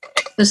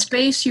the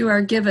space you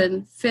are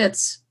given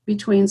fits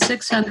between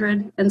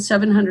 600 and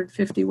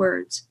 750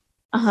 words.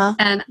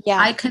 And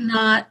I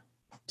cannot,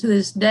 to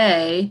this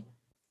day,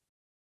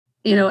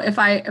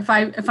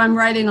 if I'm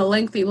writing a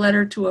lengthy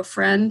letter to a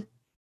friend,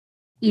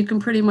 you can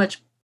pretty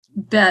much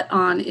bet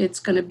on it's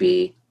going to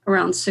be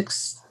around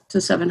 600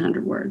 to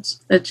 700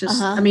 words. It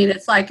just, I mean,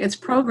 it's like it's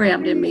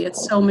programmed in me.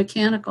 It's so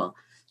mechanical.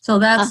 So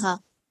that's.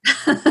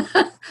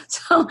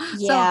 So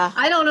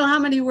I don't know how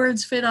many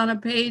words fit on a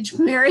page,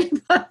 Mary,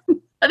 but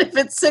if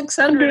it's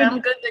 600,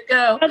 I'm good to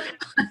go.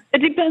 It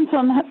depends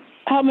on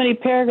how many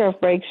paragraph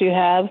breaks you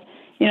have,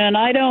 and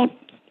I don't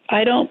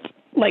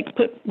like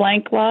put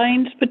blank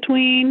lines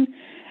between.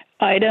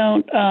 I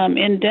don't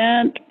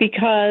indent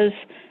because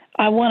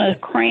I want to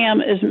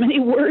cram as many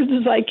words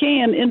as I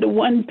can into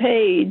 1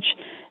 page.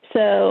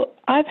 So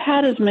I've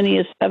had as many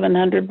as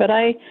 700, but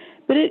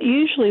it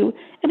usually,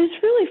 and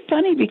it's really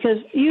funny because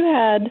you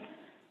had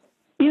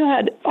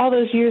all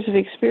those years of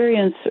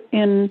experience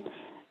in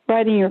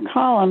writing your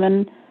column,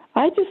 and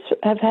I just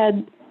have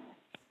had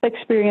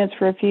experience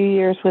for a few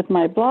years with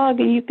my blog,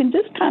 and you can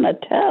just kind of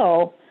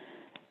tell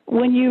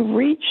when you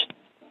reach,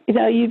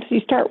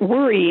 you start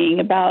worrying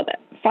about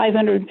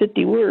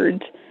 550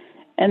 words,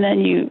 and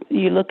then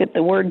you look at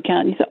the word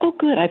count and you say, oh,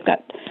 good, I've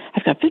got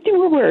 50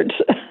 more words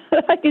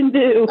I can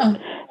do.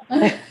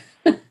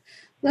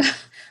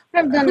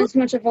 I've done as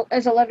much as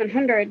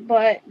 1,100,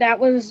 but that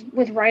was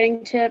with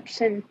writing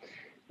tips and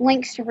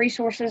links to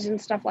resources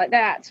and stuff like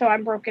that. So I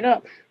broke it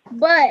up.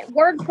 But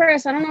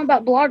WordPress, I don't know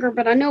about Blogger,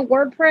 but I know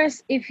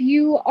WordPress, if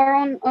you are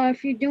on,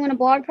 if you're doing a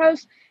blog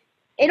post,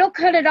 it'll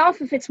cut it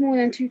off if it's more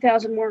than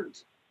 2,000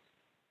 words.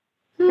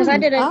 Because I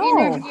did an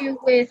interview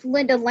with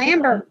Linda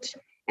Lambert,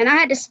 and I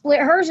had to split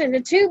hers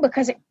into two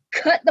because it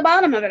cut the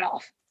bottom of it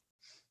off.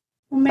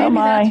 Well, maybe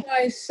that's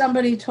why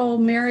somebody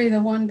told Mary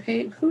the one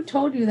page. Who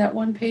told you that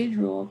one page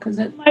rule? Because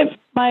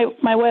my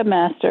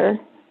webmaster.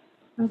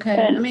 Okay,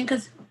 and, I mean,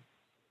 because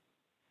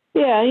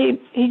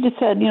he just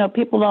said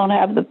people don't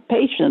have the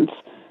patience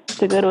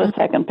to go to a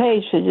second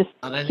page, so just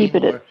keep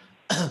it at.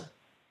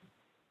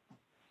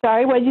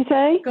 Sorry, what did you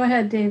say? Go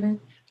ahead, David.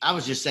 I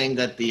was just saying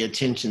that the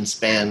attention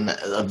span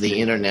of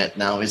the internet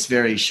now is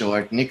very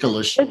short.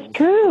 Nicholas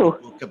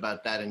spoke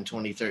about that in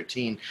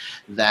 2013,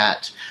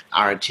 that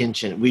our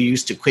attention, we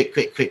used to quick,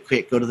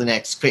 go to the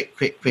next,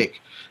 quick,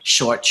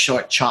 short,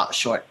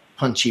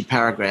 punchy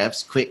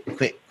paragraphs, quick.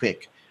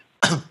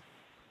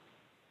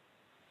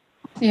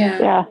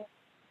 Yeah.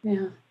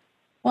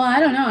 Well, I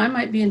don't know. I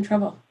might be in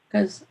trouble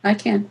because I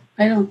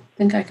don't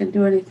think I can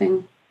do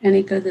anything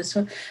any good this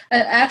way.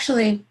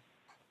 Actually,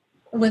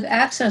 with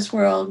Access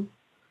World,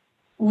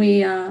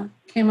 we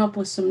came up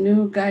with some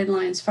new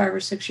guidelines 5 or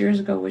 6 years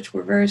ago, which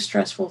were very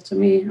stressful to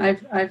me.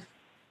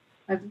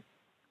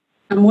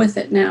 I'm with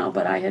it now,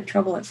 but I had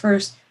trouble at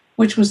first,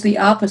 which was the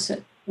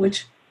opposite,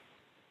 which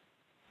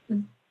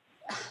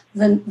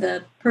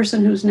the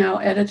person who's now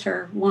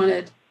editor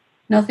wanted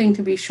nothing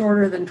to be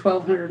shorter than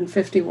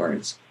 1,250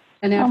 words.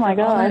 And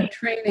after all that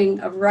training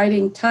of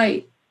writing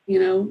tight,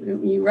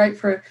 you write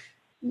for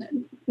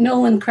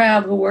Nolan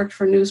Crabb, who worked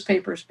for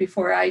newspapers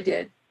before I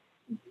did,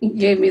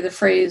 gave me the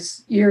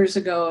phrase years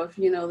ago of,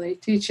 they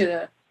teach you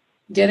to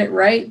get it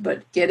right,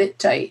 but get it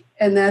tight.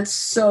 And that's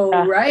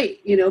so right,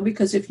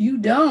 because if you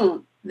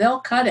don't, they'll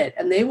cut it,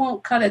 and they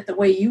won't cut it the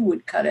way you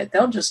would cut it.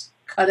 They'll just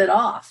cut it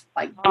off.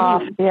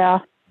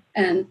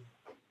 And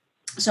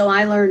so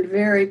I learned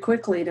very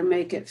quickly to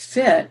make it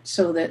fit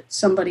so that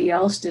somebody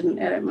else didn't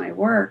edit my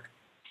work.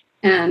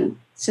 And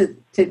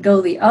to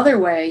go the other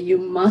way, you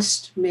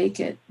must make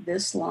it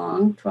this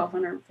long,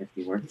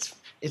 1,250 words.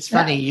 It's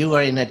funny,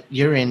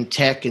 you're in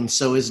tech, and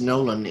so is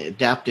Nolan,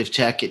 adaptive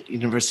tech at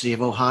University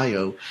of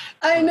Ohio.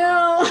 I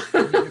know.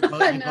 You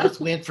both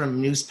went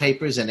from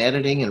newspapers and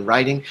editing and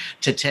writing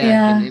to tech,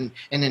 and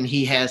then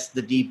he has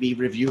the DB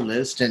review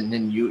list, and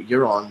then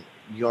you're on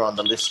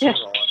the list you're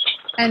on.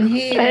 And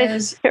he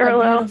is a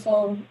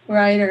beautiful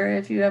writer.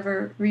 If you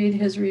ever read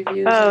his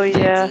reviews,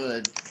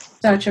 Good.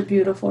 Such a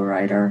beautiful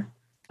writer.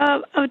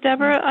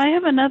 Deborah, I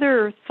have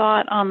another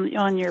thought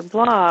on your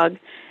blog.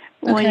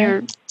 When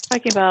you're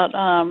talking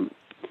about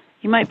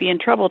you might be in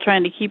trouble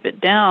trying to keep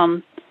it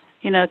down,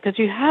 because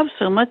you have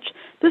so much.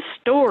 This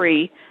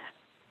story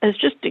is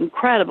just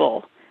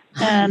incredible.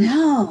 And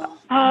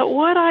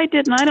what I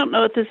did, and I don't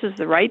know if this is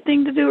the right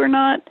thing to do or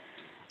not,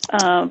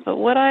 but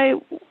what I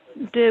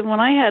did when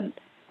I had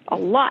a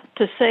lot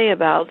to say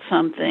about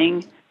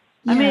something,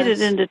 I made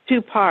it into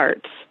 2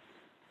 parts.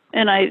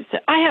 And I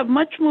said, I have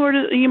much more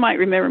to, you might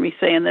remember me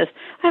saying this,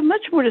 I have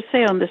much more to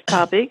say on this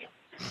topic,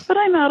 but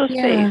I'm out of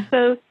space.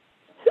 So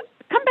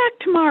come back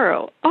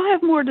tomorrow. I'll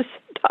have more to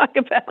talk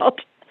about.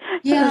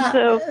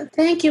 Yeah,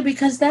 thank you,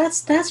 because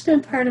that's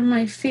been part of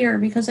my fear,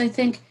 because I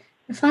think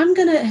if I'm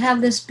going to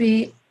have this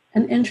be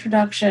an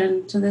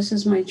introduction to this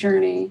is my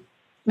journey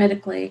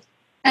medically,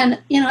 and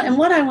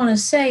what I want to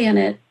say in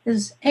it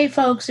is, hey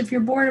folks, if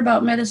you're bored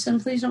about medicine,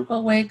 please don't go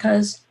away,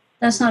 because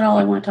that's not all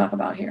I want to talk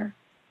about here.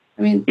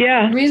 I mean,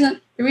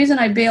 the reason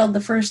I bailed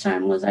the first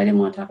time was I didn't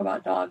want to talk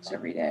about dogs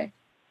every day.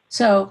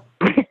 So,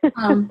 but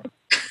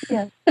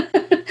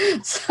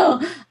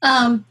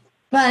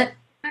at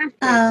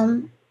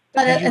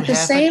the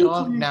same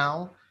time,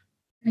 now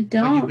I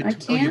don't. I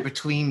can't. You're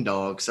between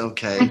dogs.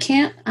 Okay. I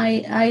can't.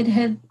 I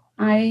had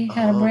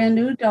a brand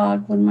new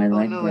dog when my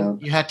leg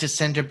broke. You had to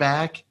send her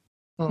back.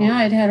 Yeah,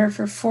 I'd had her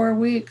for 4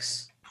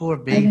 weeks. Poor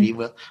baby.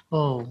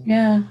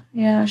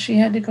 Yeah, she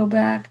had to go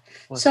back.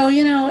 So,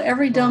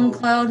 every dumb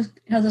cloud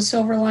has a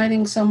silver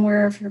lining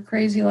somewhere if you're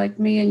crazy like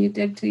me and you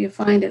dig till you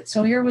find it.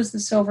 So here was the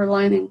silver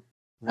lining.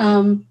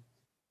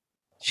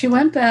 She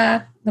went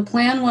back. The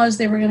plan was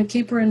they were going to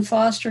keep her in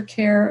foster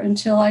care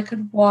until I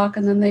could walk,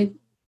 and then they'd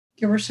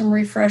give her some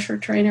refresher,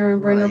 train her,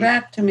 and bring her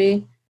back to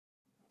me.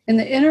 In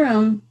the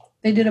interim,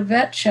 they did a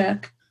vet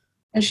check,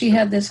 and she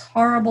had this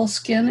horrible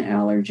skin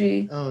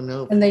allergy. Oh,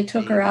 no. And they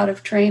took her out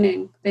of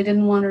training. They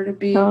didn't want her to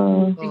be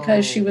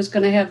because she was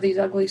going to have these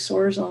ugly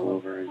sores all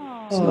over.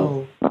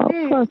 Poor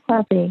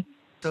puppy.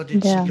 So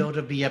did she go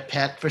to be a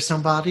pet for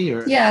somebody?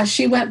 Or? Yeah,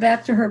 she went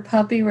back to her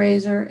puppy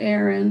raiser,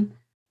 Erin,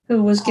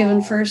 who was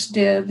given first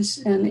dibs,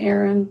 and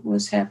Erin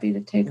was happy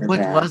to take her What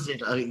back. was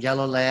it? A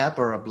yellow lab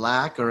or a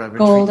black or a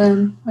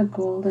golden? A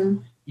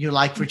golden. You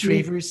like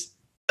retrievers?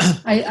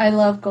 I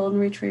love golden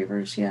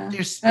retrievers. Yeah.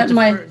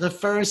 The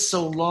fur is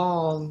so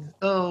long.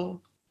 Oh.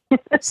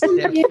 It's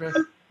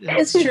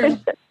true.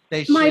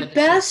 My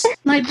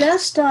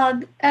best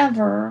dog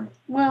ever.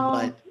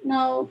 Well,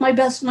 no,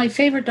 my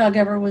favorite dog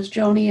ever was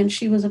Joni, and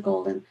she was a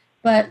golden.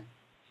 But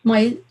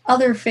my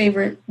other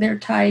favorite, they're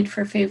tied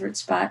for favorite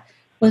spot,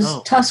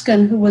 was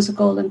Tuscan, who was a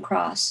golden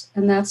cross,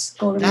 and that's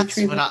golden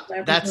retriever.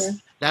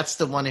 That's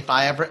the one. If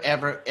I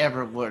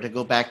ever were to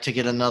go back to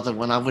get another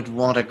one, I would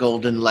want a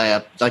golden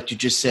lab, like you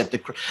just said.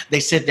 They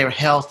said their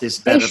health is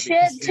better. They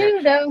shed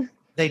too, though.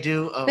 They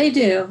do. Oh. They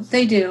do. Oh,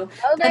 they do.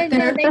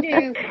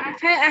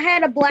 I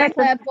had a black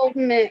lab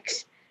golden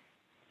mix,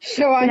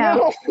 so I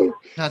know.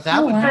 Now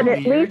that would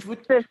be weird. At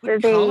least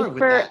the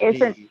fur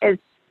isn't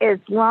as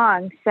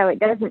long, so it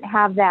doesn't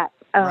have that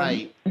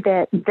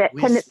that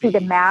tendency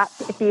to mat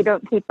if you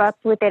don't keep up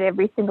with it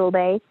every single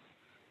day.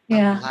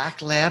 Yeah. A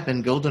black lab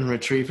and golden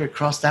retriever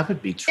cross, that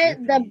would be true.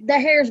 The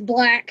hair's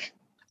black.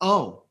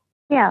 Oh.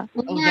 Yeah.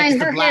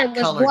 The black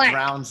color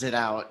drowns it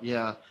out.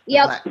 Yeah. The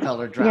black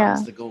color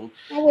drowns the gold.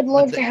 I would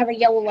love to have a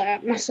yellow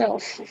lab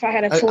myself if I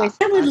had a choice.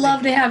 I would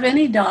love to have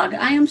any dog.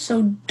 I am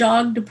so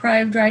dog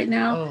deprived right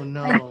now. Oh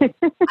no.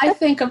 I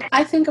think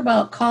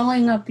about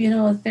calling up,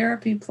 a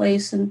therapy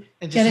place and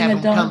just getting have a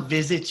them dog. come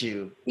visit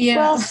you. Yeah.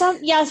 Well, some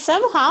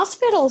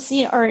hospitals,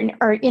 or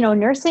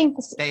nursing,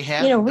 they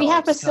have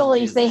rehab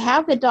facilities, they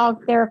have the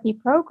dog therapy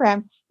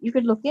program. You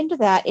could look into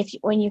that if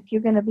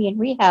you're going to be in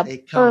rehab.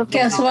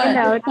 Guess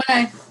what?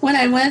 When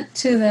I went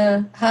to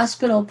the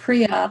hospital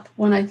pre-op,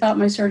 when I thought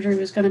my surgery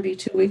was going to be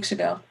 2 weeks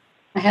ago,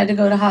 I had to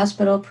go to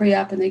hospital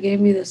pre-op, and they gave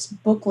me this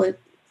booklet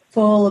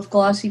full of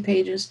glossy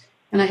pages,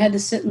 and I had to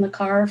sit in the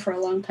car for a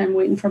long time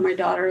waiting for my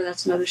daughter.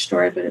 That's another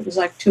story, but it was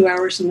like 2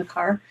 hours in the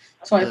car.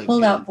 So I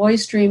pulled out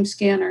Voice Dream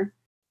Scanner,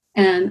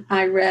 and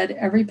I read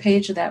every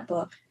page of that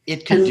book.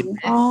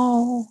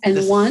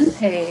 And one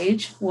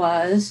page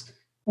was,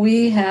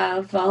 we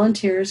have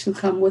volunteers who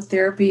come with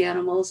therapy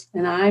animals,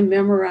 and I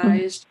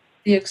memorized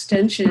the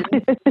extension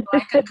so I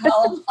could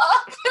call them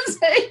up and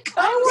say,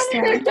 come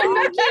with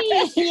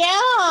doggy.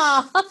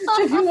 Yeah.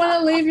 If you want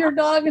to leave your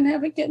dog and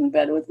have it get in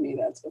bed with me,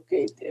 that's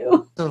okay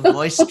too. So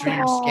Voice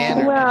Dream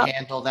Scanner can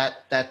handle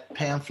that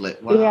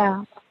pamphlet. Wow.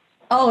 Yeah.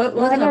 Oh, it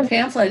wasn't a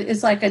pamphlet.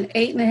 It's like an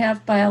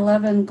 8.5 by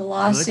 11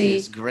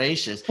 glossy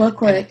gracious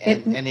booklet.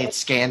 And it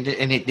scanned it,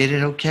 and it did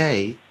it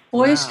okay.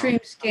 Voice Dream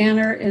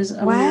Scanner is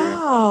a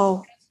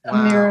miracle.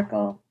 A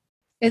miracle.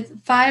 It's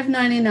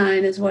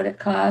 $5.99 is what it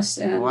costs.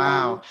 And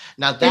wow.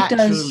 Now that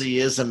truly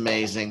is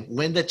amazing.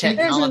 When the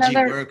technology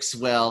works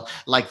well,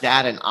 like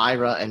that and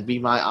Ira and Be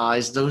My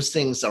Eyes, those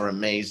things are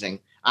amazing.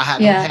 I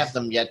don't have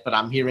them yet, but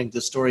I'm hearing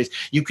the stories.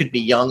 You could be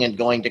young and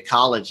going to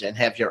college and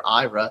have your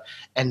Ira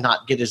and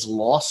not get as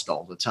lost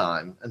all the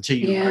time until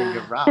you learn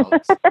your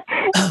routes.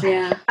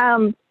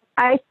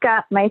 I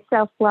got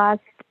myself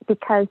lost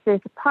because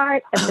there's a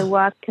part of the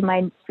walk to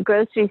my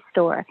grocery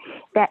store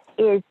that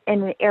is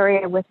in an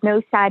area with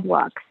no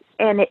sidewalks.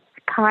 And it's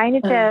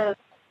kind of,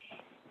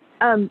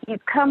 you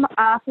come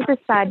off of the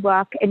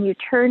sidewalk and you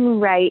turn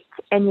right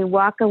and you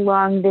walk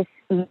along this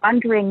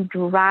wandering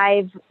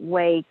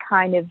driveway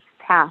kind of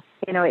path.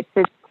 It's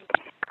this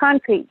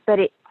concrete, but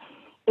it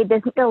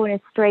doesn't go in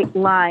a straight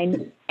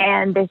line.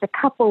 And there's a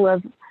couple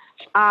of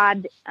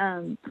odd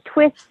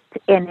twists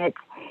in it.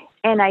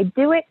 And I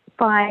do it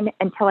fine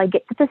until I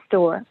get to the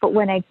store. But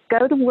when I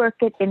go to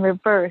work it in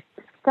reverse,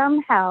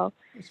 somehow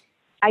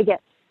I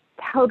get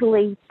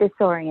totally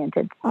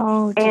disoriented.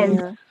 Oh, dear.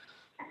 And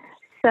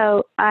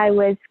so I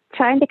was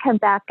trying to come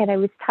back, and I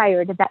was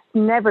tired, and that's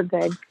never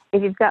good.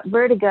 If you've got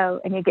vertigo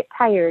and you get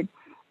tired,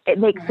 it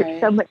makes it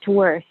so much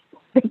worse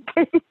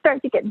because you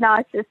start to get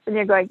nauseous, and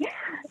you're going,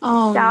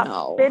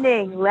 stop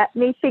spinning, let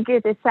me figure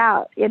this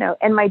out,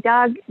 And my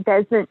dog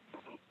doesn't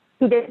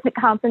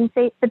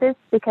compensate for this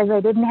because I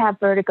didn't have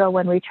vertigo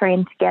when we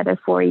trained together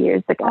 4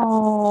 years ago.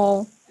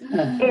 Oh.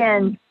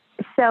 And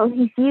so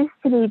he's used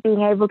to me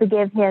being able to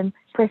give him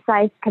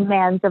precise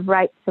commands of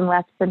rights and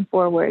lefts and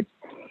forwards.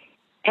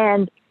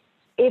 And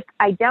if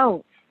I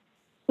don't,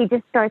 he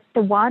just starts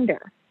to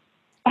wander.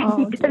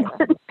 And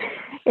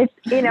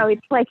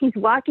it's like he's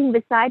walking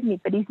beside me,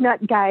 but he's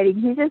not guiding.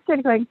 He's just sort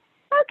of going,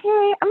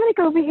 okay, I'm going to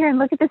go over here and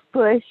look at this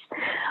bush.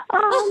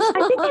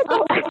 I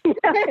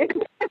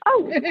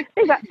think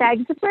they've got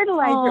bags of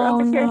fertilizer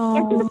over here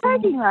into the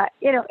parking lot,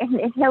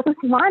 and he'll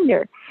just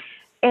wander.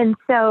 And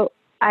so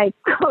I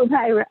called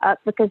Ira up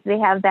because they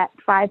have that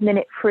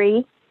 5-minute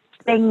free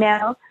thing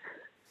now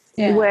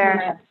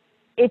where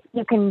if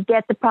you can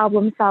get the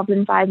problem solved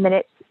in 5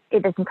 minutes,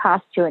 it doesn't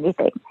cost you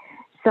anything.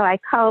 So I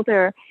called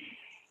her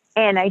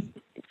and I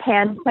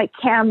panned my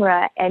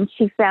camera, and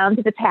she found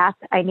the path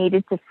I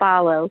needed to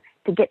follow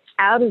to get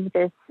out of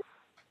this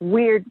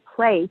weird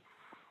place,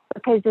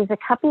 because there's a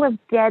couple of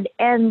dead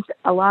ends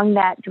along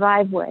that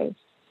driveway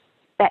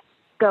that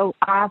go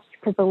off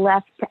to the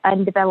left to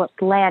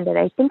undeveloped land. And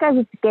I think I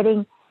was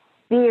getting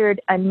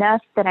veered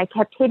enough that I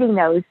kept hitting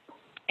those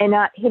and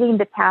not hitting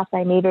the path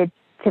I needed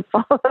to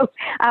follow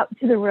out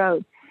to the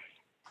road.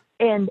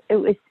 And it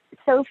was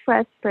so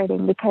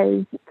frustrating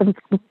because the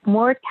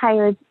more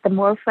tired, the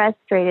more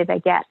frustrated I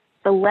get,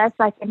 the less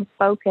I can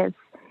focus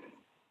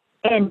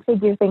and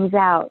figure things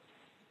out.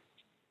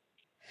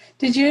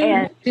 Did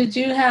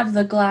you have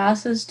the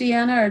glasses,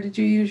 Deanna, or did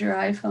you use your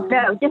iPhone?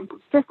 No,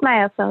 just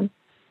my iPhone.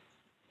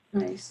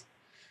 Nice.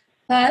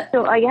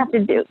 So all you have to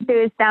do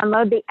is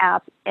download the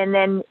app, and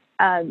then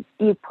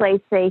you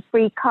place a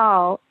free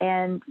call,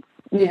 and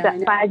you've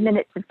got 5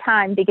 minutes of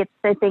time to get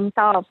the thing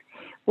solved.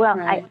 Well,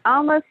 right. I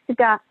almost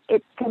got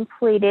it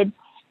completed,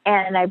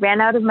 and I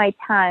ran out of my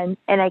time,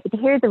 and I could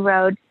hear the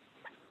road.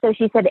 So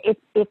she said,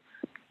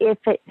 if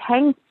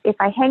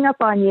I hang up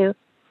on you,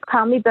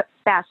 call me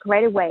back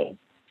right away.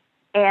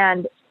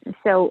 And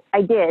so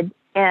I did,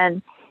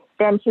 and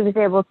then she was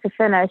able to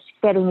finish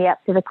getting me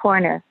up to the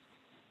corner.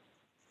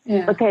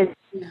 Yeah. Because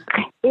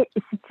it's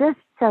just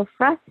so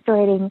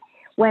frustrating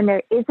when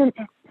there isn't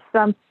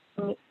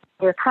something,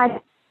 you're kind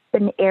of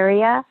in an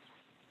area.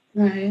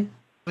 Right.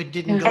 But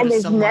didn't go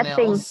to someone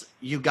else.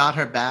 You got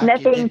her back.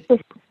 Nothing.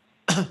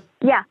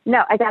 Yeah,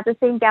 no, I got the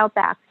same gal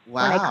back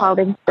when I called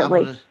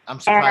instantly. I'm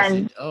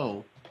surprised.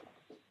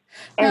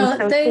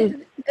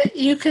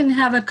 You can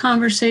have a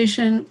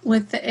conversation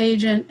with the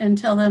agent and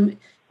tell them,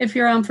 if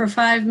you're on for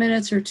 5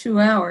 minutes or 2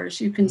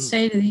 hours, you can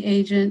say to the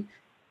agent,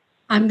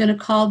 I'm going to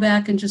call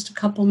back in just a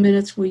couple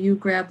minutes. Will you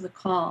grab the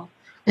call?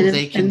 And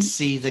they can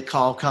see the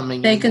call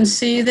coming. They can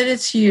see that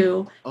it's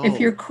you. If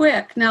you're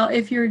quick. Now,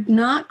 if you're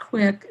not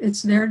quick,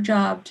 it's their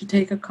job to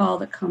take a call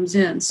that comes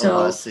in.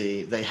 So I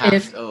see. They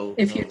have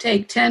if you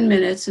take 10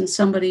 minutes and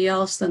somebody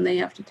else, then they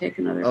have to take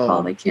another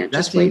call. They can't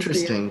just wait for you.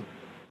 That's interesting.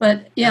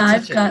 But yeah,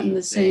 I've gotten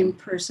the same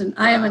person.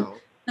 I haven't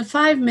the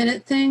 5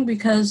 minute thing,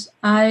 because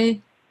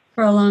I,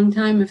 for a long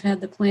time, have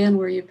had the plan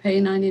where you pay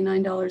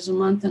 $99 a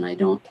month, and I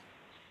don't,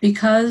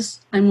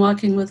 because I'm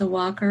walking with a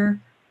walker,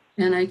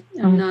 and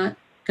I'm not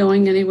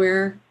going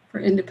anywhere for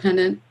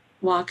independent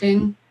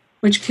walking,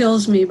 which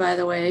kills me, by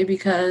the way,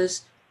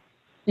 because,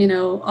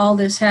 all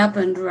this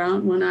happened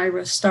around when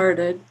Ira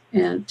started,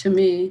 and to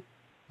me,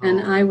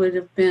 and I would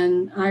have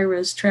been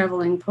Ira's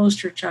traveling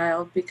poster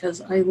child,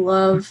 because I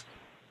love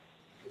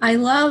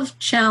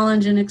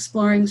challenge and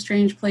exploring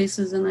strange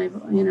places, and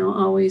I've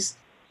always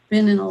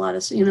been in a lot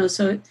of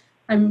so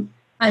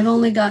I've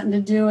only gotten to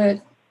do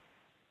it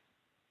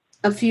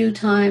a few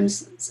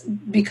times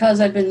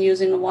because I've been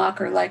using a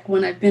walker. Like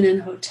when I've been in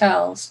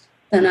hotels,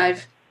 then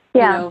I've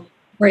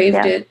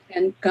braved it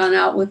and gone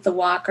out with the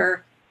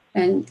walker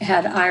and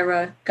had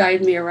Ira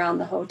guide me around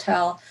the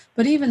hotel.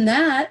 But even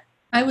that,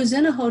 I was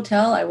in a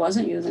hotel, I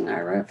wasn't using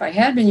Ira. If I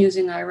had been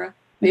using Ira,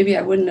 maybe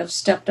I wouldn't have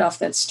stepped off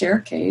that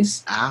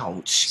staircase.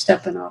 Ouch.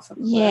 Stepping off a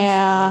cliff.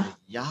 Yeah.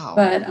 Yeah.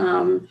 But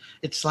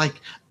it's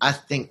like, I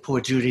think poor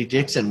Judy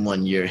Dixon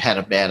one year had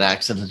a bad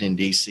accident in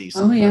D.C.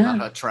 About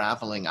her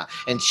traveling.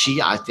 And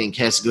she, I think,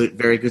 has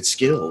very good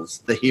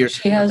skills.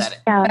 She has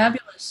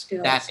fabulous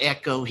skills. That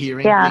echo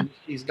hearing thing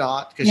she's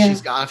got.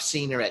 Because I've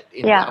seen her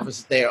I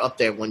was up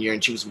there one year,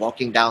 and she was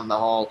walking down the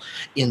hall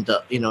in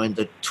the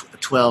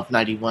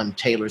 1291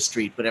 Taylor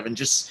Street, whatever, and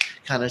just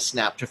kind of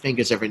snapped her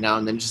fingers every now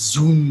and then, just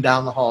zoomed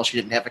down the hall. She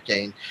didn't have a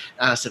cane.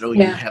 And I said,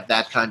 you have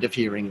that kind of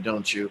hearing,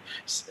 don't you?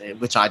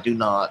 Which I do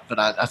not, but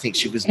I think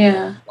she was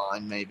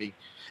blind, maybe.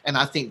 And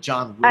I think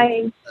John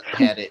Wood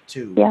had it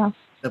too. Yeah.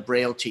 The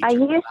Braille teacher. I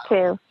used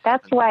to.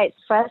 That's why it's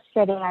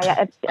frustrating.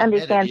 I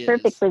understand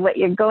perfectly what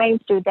you're going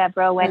through,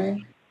 Deborah,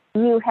 when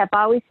you have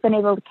always been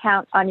able to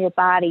count on your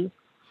body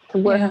to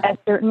work a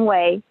certain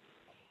way,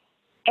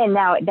 and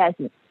now it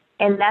doesn't.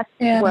 And that's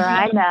where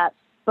I'm at,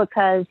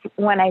 because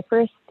when I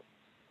first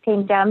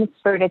came down with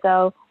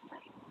vertigo,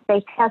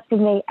 they tested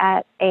me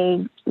at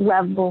a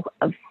level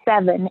of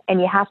 7,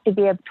 and you have to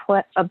be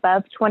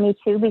above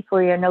 22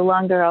 before you're no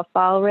longer a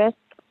fall risk.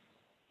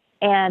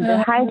 And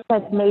the highest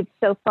I've made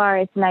so far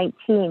is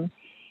 19.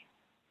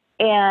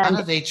 And how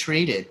do they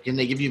treat it? Can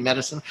they give you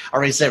medicine,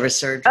 or is there a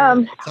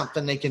surgery?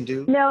 Something they can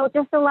do? No,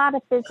 just a lot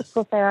of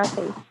physical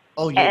therapy.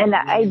 And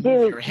I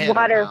do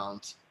water.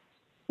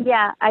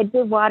 Yeah, I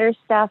do water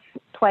stuff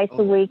twice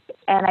a week,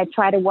 and I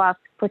try to walk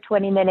for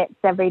 20 minutes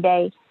every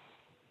day.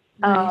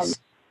 Nice.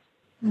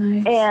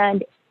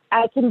 And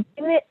I can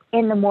do it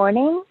in the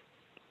morning,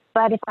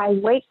 but if I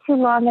wait too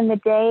long in the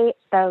day,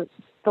 the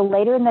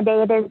later in the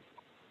day it is,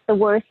 the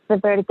worse the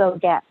vertigo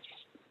gets.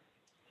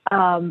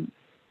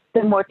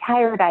 The more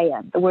tired I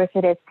am, the worse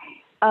it is.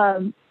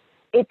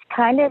 It's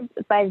kind of,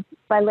 by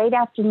late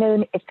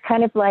afternoon, it's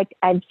kind of like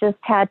I've just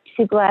had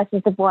 2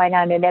 glasses of wine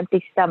on an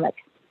empty stomach.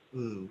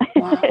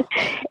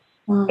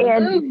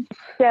 And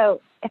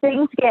so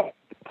things get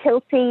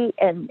tilty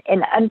and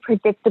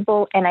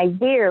unpredictable, and I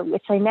veer,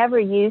 which I never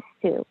used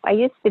to. I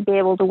used to be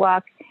able to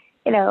walk,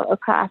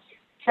 across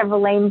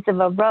several lanes of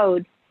a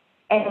road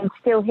and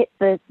still hit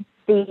the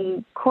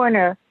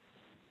corner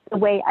the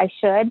way I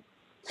should.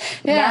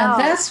 Yeah,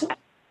 that's one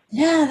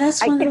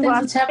of the things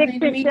that's happening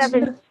to me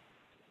too.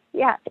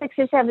 Yeah, 6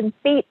 or 7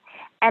 feet,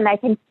 and I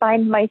can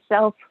find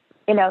myself,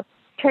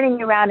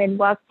 turning around and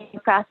walking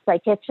across my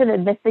kitchen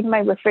and missing my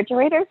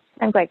refrigerator.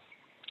 I'm like,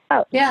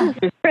 oh, yeah,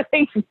 this is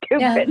really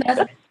stupid.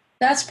 Yeah,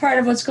 that's part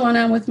of what's going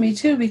on with me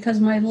too, because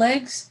my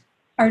legs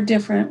are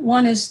different.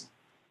 One is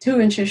 2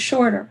 inches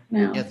shorter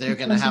now. Yeah, they're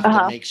going to have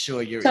to make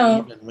sure you're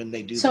even when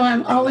they do. So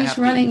I'm always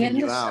running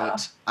into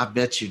stuff. I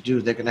bet you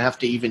do. They're going to have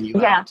to even you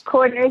out. Yeah,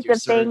 corners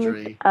of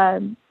surgery.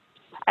 things.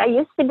 I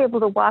used to be able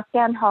to walk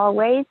down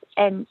hallways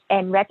and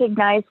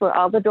recognize where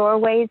all the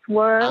doorways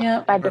were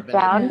by the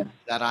sound.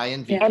 That I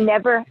envy. And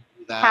never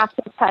have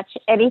to touch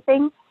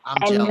anything.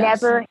 And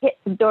never hit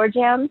the door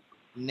jambs.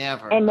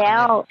 Never. And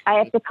now I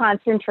have to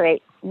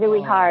concentrate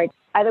really hard.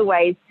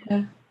 Otherwise,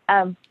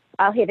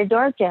 I'll hit a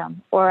door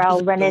jam or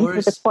I'll run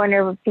into the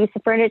corner of a piece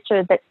of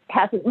furniture that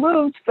hasn't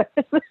moved.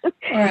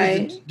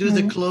 Right. Do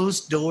the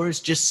closed doors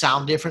just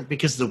sound different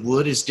because the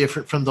wood is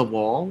different from the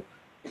wall?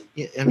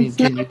 I mean, it's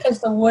not because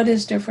the wood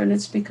is different.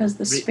 It's because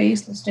the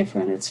space is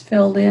different. It's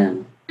filled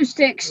in.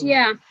 Sticks,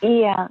 yeah.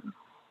 Yeah.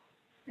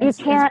 You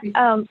can't.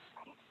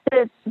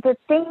 The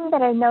thing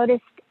that I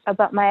noticed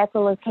about my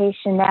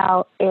echolocation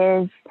now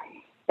is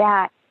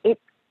that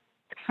it's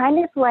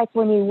kind of like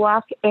when you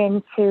walk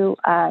into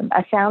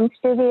a sound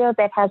studio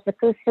that has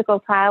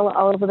acoustical tile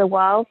all over the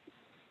walls.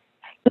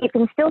 You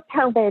can still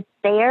tell that it's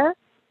there,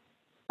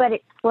 but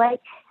it's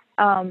like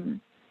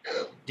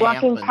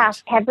walking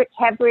past heavy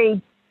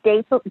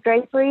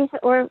draperies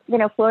or,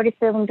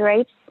 floor-to-ceiling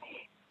drapes.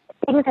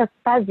 Things are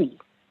fuzzy.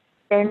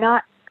 They're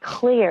not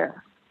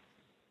clear.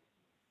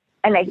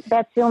 And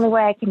that's the only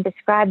way I can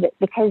describe it,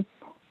 because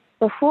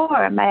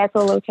before my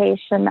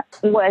echolocation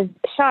was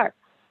sharp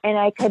and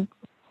I could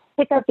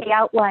pick up the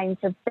outlines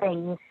of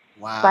things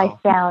by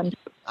sound.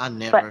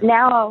 But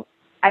now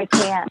I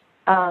can't.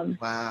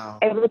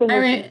 Everything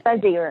is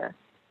fuzzier.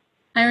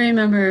 I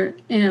remember,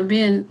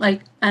 being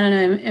like, I don't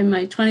know, in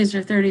my 20s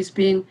or 30s,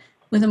 being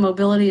with a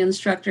mobility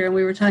instructor, and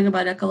we were talking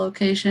about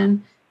echolocation,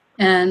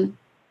 and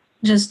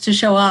just to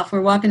show off,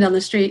 we're walking down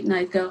the street, and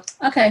I'd go,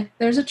 okay,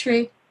 there's a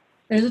tree,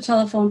 there's a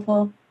telephone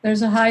pole,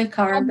 there's a high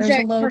car, there's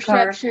a low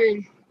car,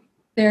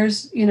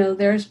 there's,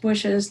 there's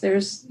bushes,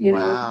 there's,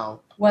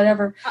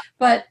 whatever.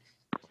 But,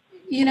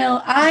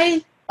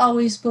 I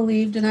always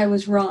believed, and I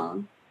was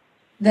wrong,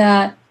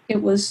 that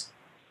it was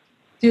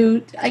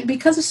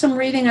because of some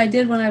reading I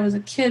did when I was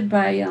a kid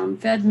by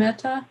Ved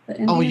Mehta.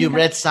 You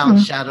read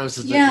Sound Shadows?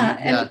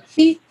 And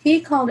he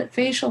called it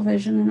facial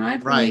vision, and I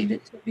believed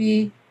it to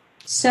be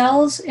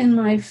cells in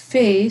my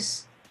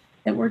face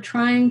that were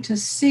trying to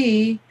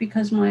see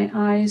because my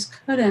eyes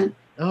couldn't.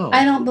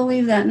 I don't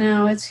believe that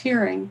now. It's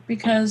hearing,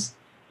 because...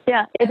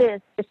 Yeah, it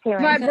is. It's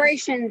hearing.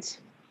 Vibrations.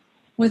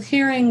 With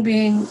hearing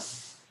being,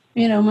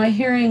 my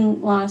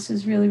hearing loss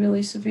is really,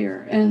 really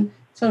severe. And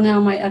so now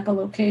my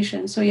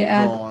echolocation. So you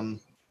add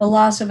the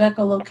loss of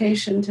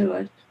echolocation to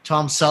it.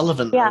 Tom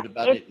Sullivan wrote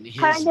about it in his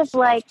kind of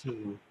like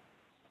too.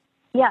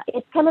 Yeah,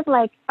 it's kind of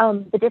like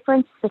the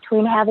difference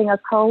between having a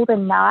cold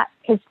and not,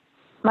 because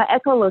my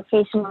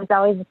echolocation was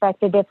always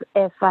affected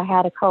if I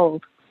had a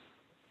cold.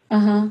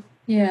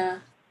 Yeah.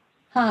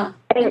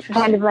 It's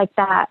kind of like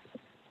that.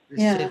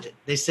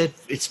 They said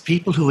it's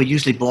people who are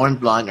usually born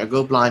blind or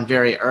go blind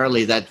very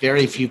early, that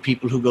very few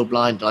people who go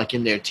blind like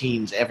in their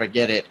teens ever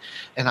get it.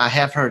 And I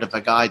have heard of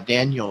a guy,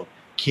 Daniel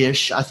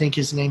Kish, I think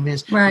his name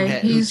is.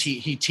 Right.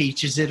 He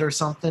teaches it or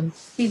something.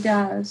 He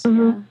does.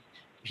 Yeah.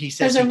 He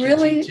says he can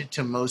teach it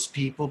to most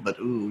people, but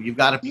you've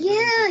got to be.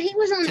 Yeah, he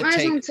was on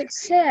Eyes on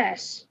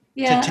Success.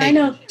 Yeah, I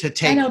know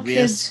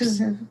kids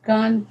who have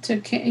gone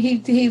to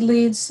he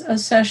leads a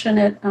session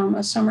at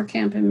a summer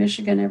camp in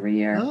Michigan every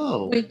year.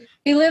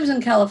 He lives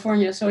in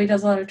California, so he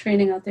does a lot of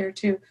training out there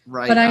too.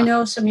 Right. But I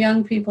know some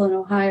young people in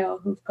Ohio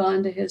who've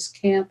gone to his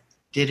camp.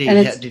 Did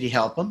he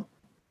help them?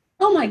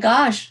 Oh my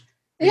gosh.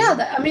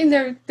 Yeah, I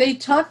mean they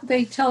tell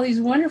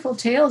these wonderful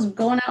tales of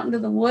going out into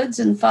the woods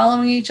and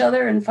following each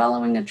other and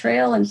following a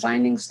trail and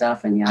finding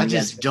stuff, and I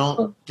just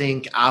don't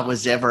think I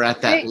was ever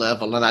at that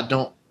level, and I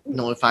don't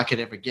know if I could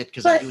ever get,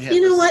 because I do have.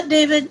 You know what,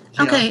 David?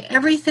 Okay,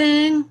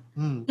 everything.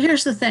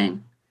 Here's the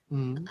thing.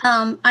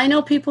 I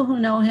know people who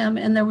know him,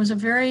 and there was a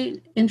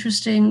very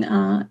interesting.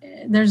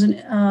 There's an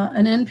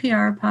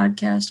NPR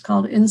podcast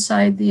called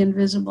Inside the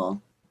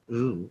Invisible.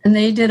 Ooh. And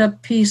they did a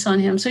piece on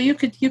him, so you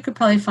could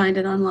probably find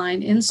it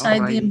online.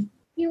 Inside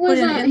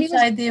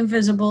the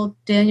Invisible,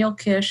 Daniel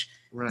Kish.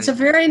 Right. It's a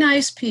very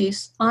nice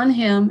piece on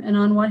him and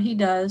on what he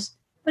does.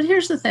 But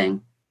here's the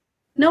thing: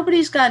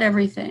 nobody's got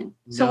everything.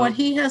 So what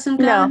he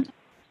hasn't got,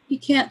 he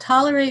can't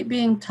tolerate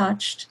being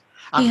touched.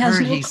 He has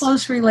no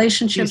close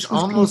relationships. He's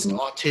almost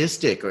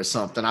autistic or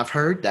something. I've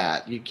heard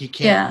that. He can't.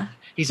 Yeah.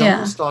 He's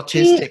almost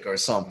autistic or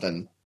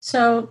something.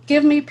 So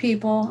give me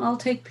people. I'll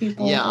take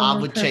people. Yeah, I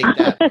would take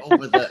that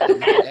over the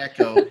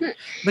echo.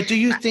 But do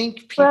you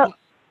think people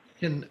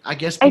can? I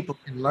guess people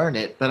can learn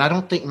it, but I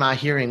don't think my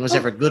hearing was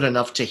ever good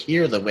enough to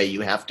hear the way you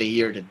have to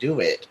hear to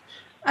do it.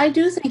 I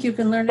do think you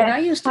can learn it. I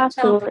used to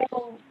tell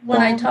people when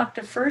I talked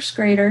to first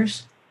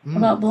graders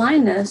about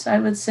blindness, I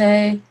would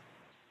say,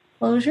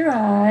 close your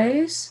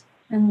eyes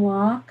and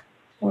walk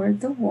toward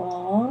the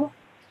wall,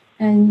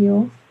 and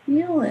you'll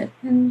feel it.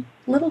 And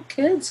little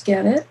kids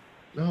get it.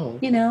 No.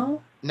 You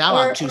know? Now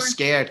I'm too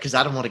scared because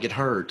I don't want to get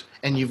hurt.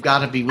 And you've got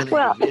to be willing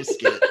to risk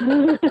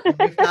it.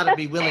 You've got to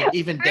be willing.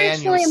 Even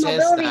Daniel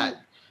says that.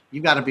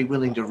 You've got to be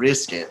willing to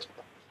risk it.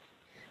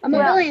 A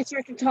mobility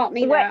instructor taught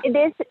me that. What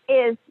this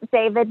is,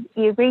 David,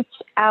 you reach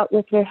out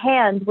with your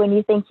hand when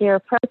you think you're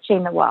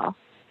approaching the wall.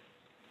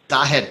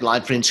 I had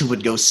blind friends who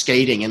would go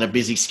skating in a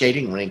busy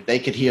skating rink. They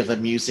could hear the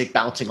music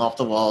bouncing off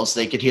the walls.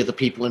 They could hear the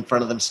people in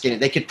front of them skating.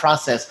 They could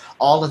process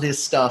all of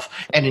this stuff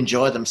and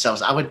enjoy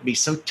themselves. I would be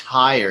so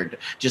tired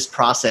just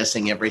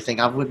processing everything.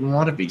 I wouldn't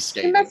want to be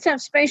skating. You must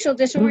have spatial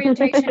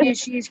disorientation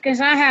issues because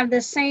I have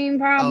the same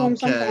problem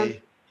sometimes.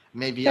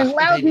 Maybe. The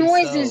loud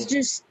noise is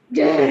just...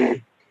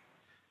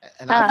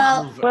 And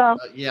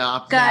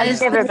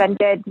guys, I've never been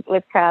good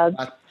with crowds.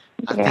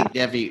 I think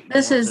Debbie.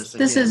 This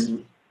is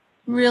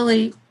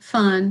really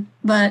fun,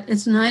 but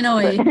it's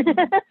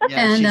 9:08.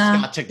 And she's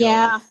got to go.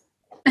 Yeah.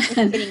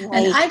 and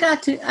I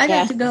got to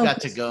go. You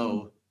got to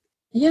go.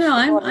 You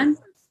know,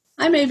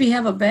 I maybe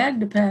have a bag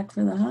to pack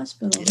for the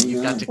hospital.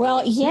 You got to go.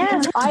 Well,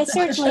 yeah, I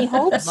certainly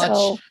hope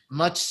so.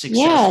 Much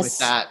success with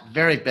that.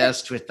 Very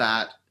best with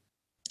that.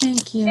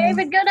 Thank you.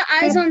 David, go to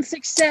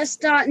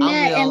eyesonsuccess.net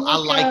and I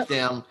like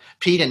them.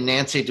 Pete and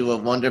Nancy do a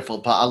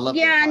wonderful I love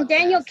them. Yeah, and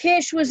Daniel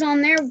Kish was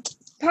on their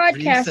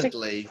podcast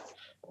recently.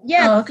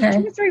 Yeah, 2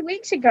 or 3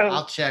 weeks ago.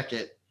 I'll check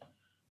it.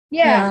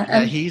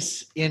 Yeah.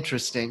 He's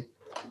interesting.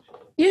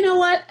 You know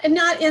what?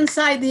 Not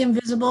Inside the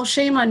Invisible.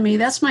 Shame on me.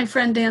 That's my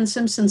friend Dan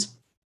Simpson's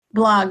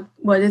blog,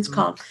 what it's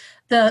called.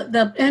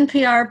 The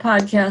NPR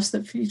podcast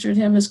that featured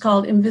him is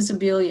called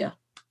Invisibilia.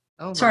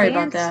 Oh, sorry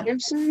about that.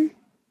 Simpson?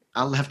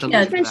 I'll have to look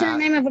at that. Mention the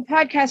name of a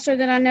podcaster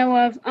that I know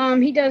of.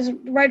 He does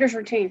Writer's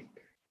Routine.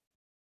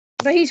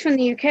 But he's from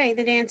the UK,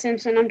 the Dan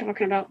Simpson I'm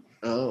talking about.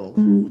 Oh.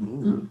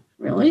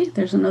 Really?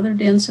 There's another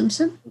Dan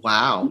Simpson?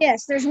 Wow.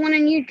 Yes, there's one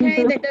in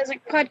UK that does a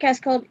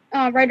podcast called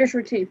Writer's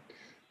Routine.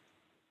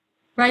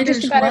 Writer's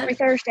Just about what? every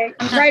Thursday.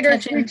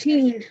 Writer's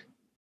Routine.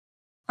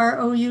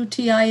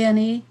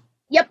 ROUTINE?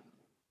 Yep.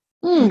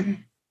 Okay.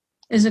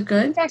 Is it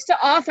good? He talks to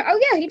authors. Oh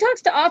yeah, he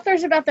talks to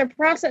authors about their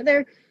process,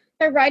 their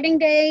writing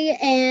day,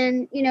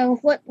 and you know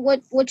what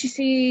you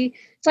see.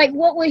 It's like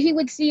what he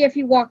would see if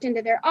you walked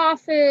into their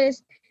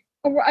office.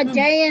 A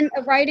day in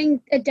the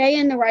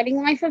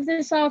writing life of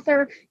this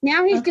author.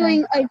 Now he's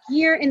doing a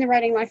year in the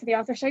writing life of the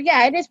author. So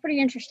yeah, it is pretty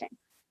interesting.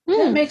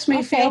 That makes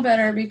me feel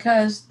better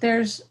because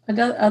there's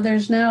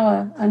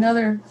now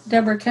another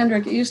Deborah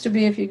Kendrick. It used to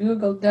be if you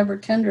Googled Deborah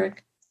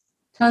Kendrick,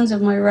 tons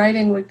of my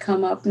writing would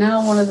come up.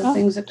 Now one of the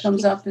things that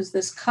comes up is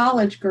this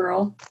college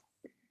girl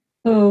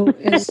who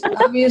is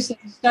obviously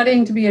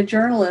studying to be a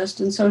journalist,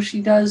 and so she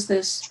does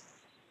this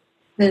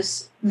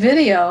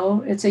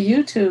video. It's a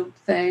YouTube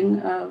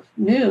thing of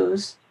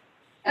news,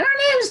 and her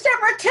name's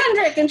Deborah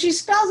Kendrick, and she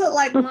spells it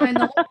like mine.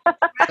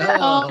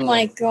 Oh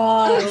my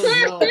God!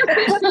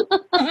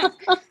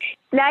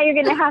 Now you're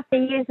going to have to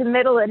use the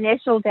middle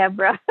initial,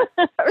 Deborah.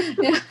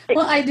 Yeah,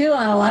 well, I do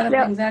on a lot of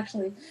things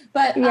actually,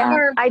 but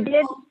I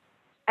did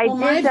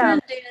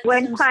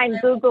one time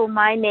Google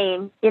my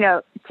name,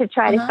 to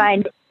try to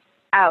find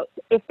out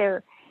if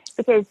they're,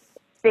 because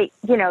they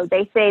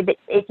say that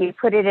if you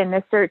put it in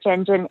the search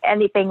engine,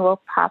 anything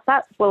will pop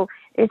up. Well,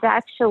 there's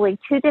actually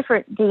two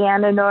different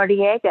Deanna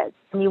Noriegas,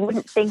 and you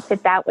wouldn't think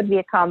that would be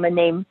a common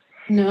name.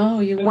 No,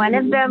 you wouldn't. One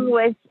of them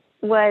was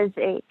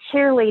a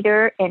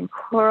cheerleader in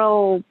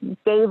Coral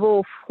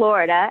Gable,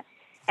 Florida,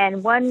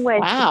 and one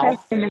was the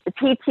president of the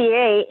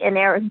PTA in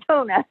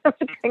Arizona.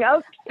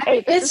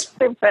 Okay, this is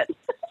different.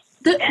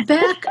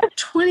 Back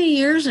 20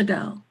 years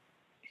ago,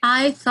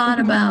 I thought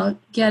about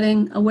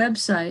getting a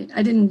website.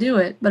 I didn't do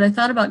it, but I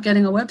thought about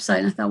getting a website.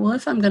 And I thought, well,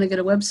 if I'm going to get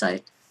a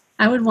website,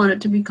 I would want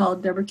it to be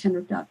called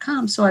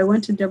DeborahKendrick.com. So I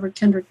went to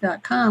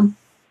DeborahKendrick.com,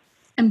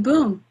 and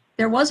boom,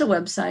 there was a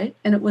website,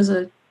 and it was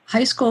a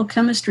high school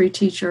chemistry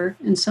teacher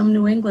in some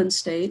New England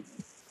state.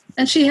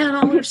 And she had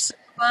all her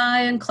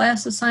supply and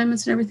class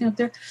assignments and everything up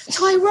there.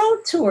 So I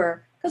wrote to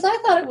her because I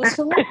thought it was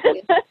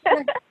hilarious.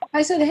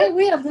 I said, hey,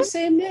 we have the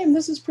same name.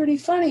 This is pretty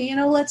funny.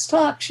 Let's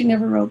talk. She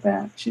never wrote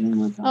back. She didn't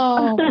want to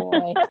talk. Oh,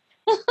 boy.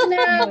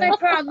 No, they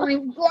probably, a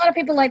lot of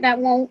people like that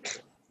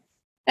won't.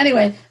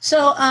 Anyway,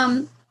 so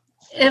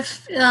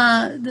if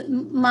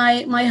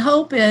my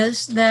hope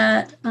is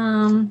that,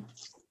 I'll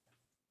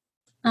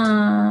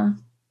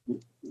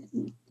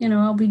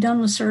be done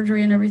with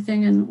surgery and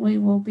everything, and we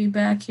will be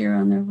back here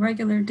on the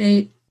regular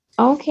date.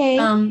 Okay.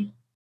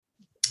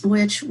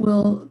 Which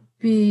will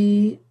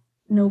be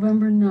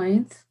November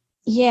 9th.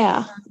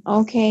 Yeah.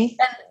 Okay.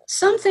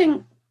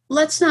 And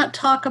let's not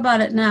talk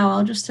about it now.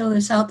 I'll just throw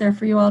this out there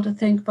for you all to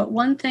think. But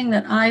one thing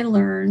that I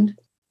learned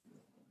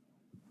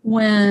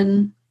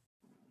when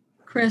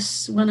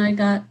I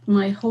got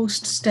my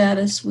host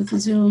status with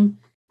Zoom,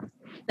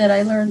 that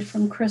I learned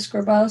from Chris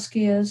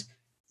Grabowski is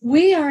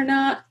we are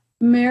not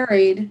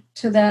married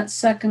to that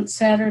second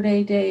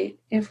Saturday date.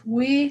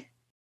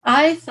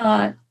 I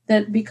thought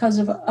that because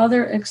of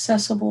other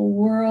Accessible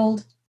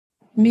World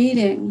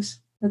meetings,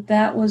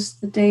 that was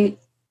the date.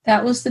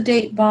 That was the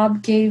date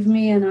Bob gave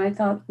me, and I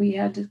thought we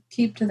had to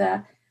keep to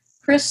that.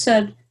 Chris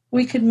said,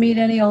 we could meet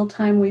any old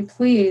time we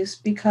please,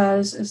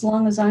 because as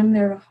long as I'm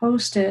there to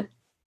host it,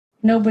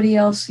 nobody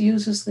else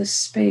uses this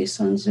space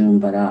on Zoom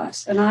but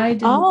us. And I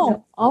didn't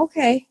know.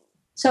 Okay.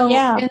 So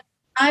yeah.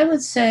 I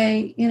would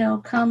say,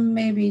 come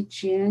maybe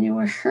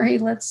January,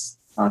 let's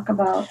talk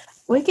about.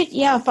 We could,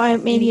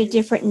 find maybe a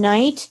different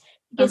night.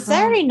 Because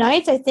Saturday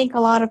nights, I think a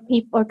lot of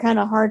people are kind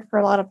of hard for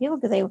a lot of people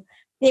because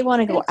they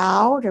want to go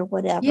out or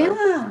whatever.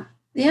 Yeah.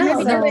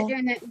 Maybe do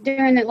it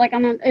during the like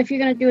if you're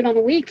going to do it on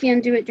the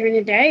weekend, do it during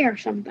the day or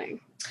something.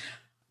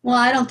 Well,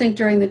 I don't think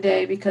during the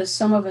day because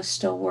some of us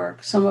still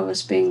work. Some of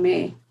us being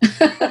me.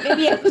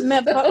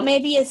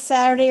 maybe a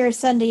Saturday or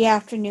Sunday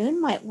afternoon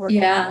might work.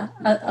 Yeah,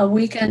 a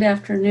weekend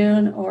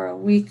afternoon or a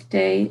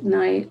weekday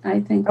night, I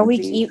think. A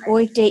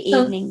weekday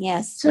evening,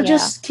 yes. So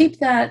just keep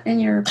that in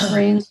your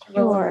brains.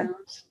 Sure.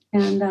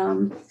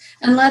 And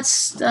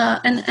let's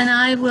and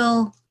I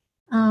will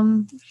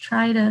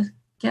try to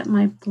get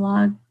my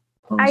blog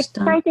post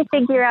done. I tried to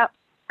figure out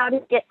how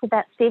to get to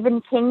that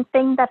Stephen King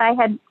thing that I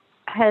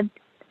had.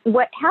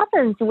 What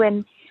happens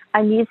when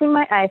I'm using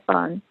my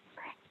iPhone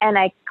and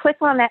I click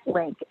on that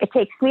link, it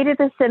takes me to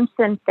the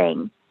Simpson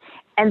thing,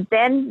 and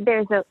then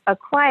there's a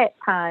quiet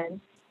time,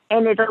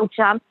 and it'll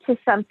jump to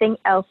something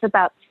else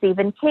about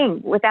Stephen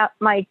King without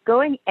my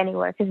going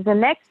anywhere. Because the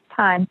next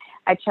time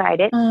I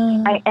tried it,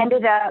 I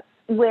ended up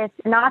with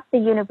not the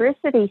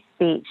university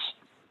speech,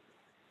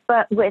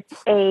 but with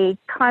a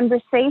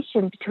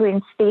conversation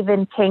between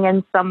Stephen King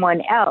and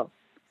someone else.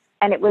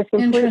 And it was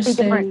completely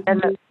different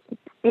than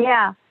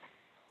yeah.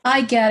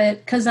 I get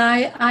it, because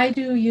I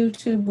do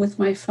YouTube with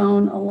my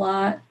phone a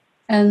lot,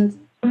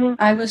 and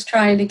I was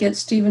trying to get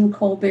Stephen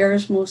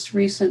Colbert's most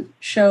recent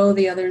show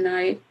the other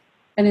night,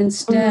 and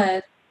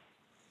instead,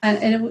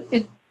 and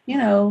it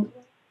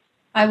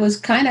I was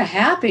kind of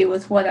happy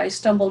with what I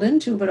stumbled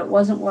into, but it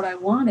wasn't what I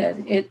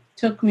wanted. It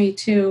took me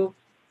to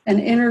an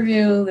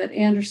interview that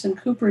Anderson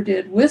Cooper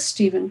did with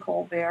Stephen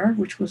Colbert,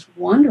 which was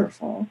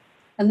wonderful,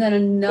 and then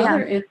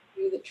another interview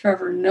that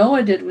Trevor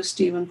Noah did with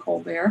Stephen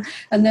Colbert,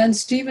 and then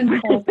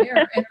Stephen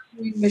Colbert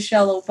interviewing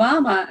Michelle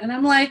Obama, and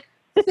I'm like,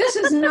 this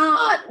is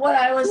not what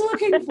I was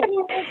looking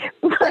for.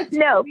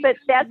 No, but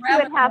that's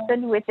what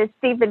happened with the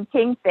Stephen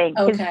King thing,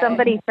 because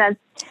somebody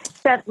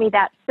sent me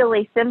that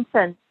silly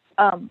Simpsons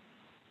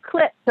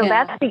clip, so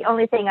that's the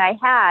only thing I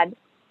had.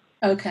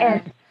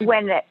 Okay. And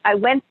when I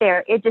went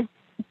there, it just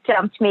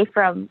jumped me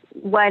from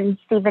one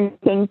Stephen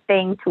King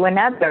thing to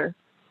another.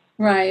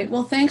 Right.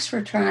 Well, thanks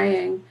for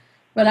trying.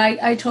 But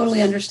I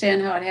totally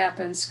understand how it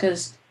happens,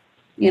 because,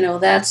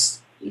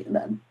 that's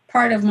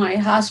part of my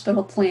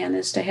hospital plan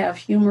is to have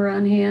humor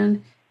on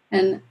hand.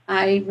 And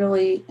I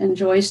really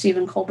enjoy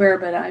Stephen Colbert,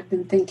 but I've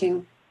been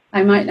thinking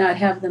I might not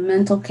have the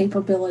mental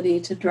capability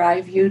to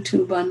drive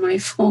YouTube on my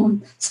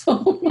phone.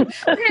 So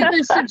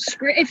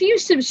if you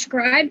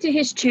subscribe to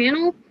his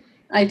channel,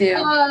 I do.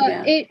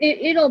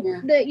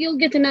 You'll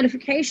get the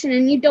notification,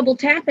 and you double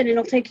tap it, and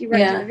it'll take you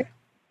right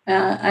to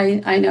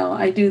it. I know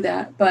I do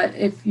that, but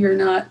if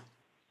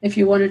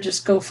you want to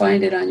just go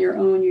find it on your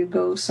own, you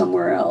go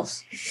somewhere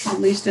else. At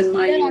least in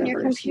my universe. On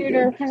your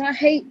computer, because I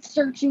hate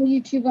searching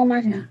YouTube on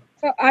my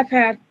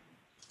iPad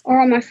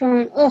or on my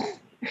phone. Oh,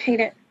 I hate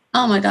it.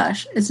 Oh my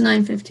gosh, it's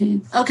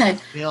 9:15. Okay,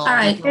 all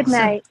right. Good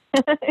night.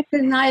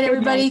 Good night,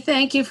 everybody.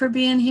 Thank you for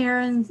being here.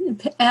 And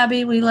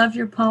Abby, we love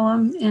your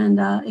poem. And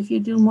if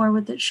you do more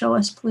with it, show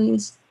us,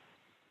 please.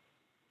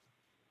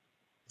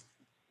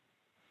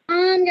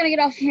 I'm gonna get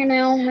off here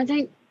now. I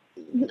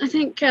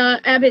think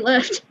Abby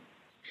left.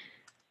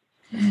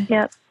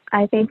 Yep,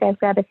 I think I've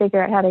got to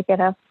figure out how to get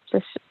up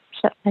to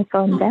shut my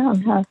phone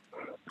down, huh?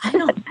 I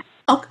don't.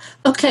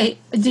 Okay,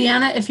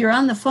 Deanna, if you're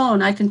on the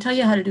phone, I can tell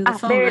you how to do the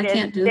phone. I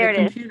can't do the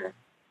computer.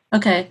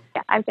 Okay.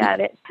 Yeah, I've got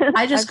it.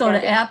 I just go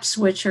to App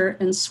Switcher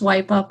and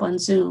swipe up on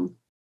Zoom.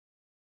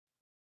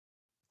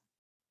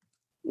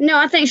 No,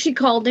 I think she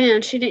called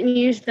in. She didn't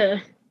use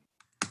the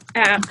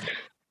app.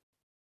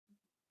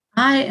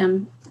 I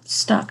am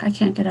stuck. I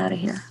can't get out of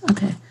here.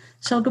 Okay.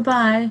 So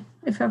goodbye,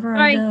 if ever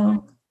I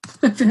go.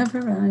 If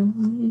ever I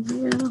leave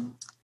you.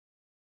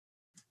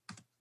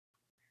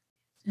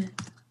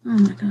 Oh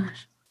my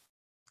gosh.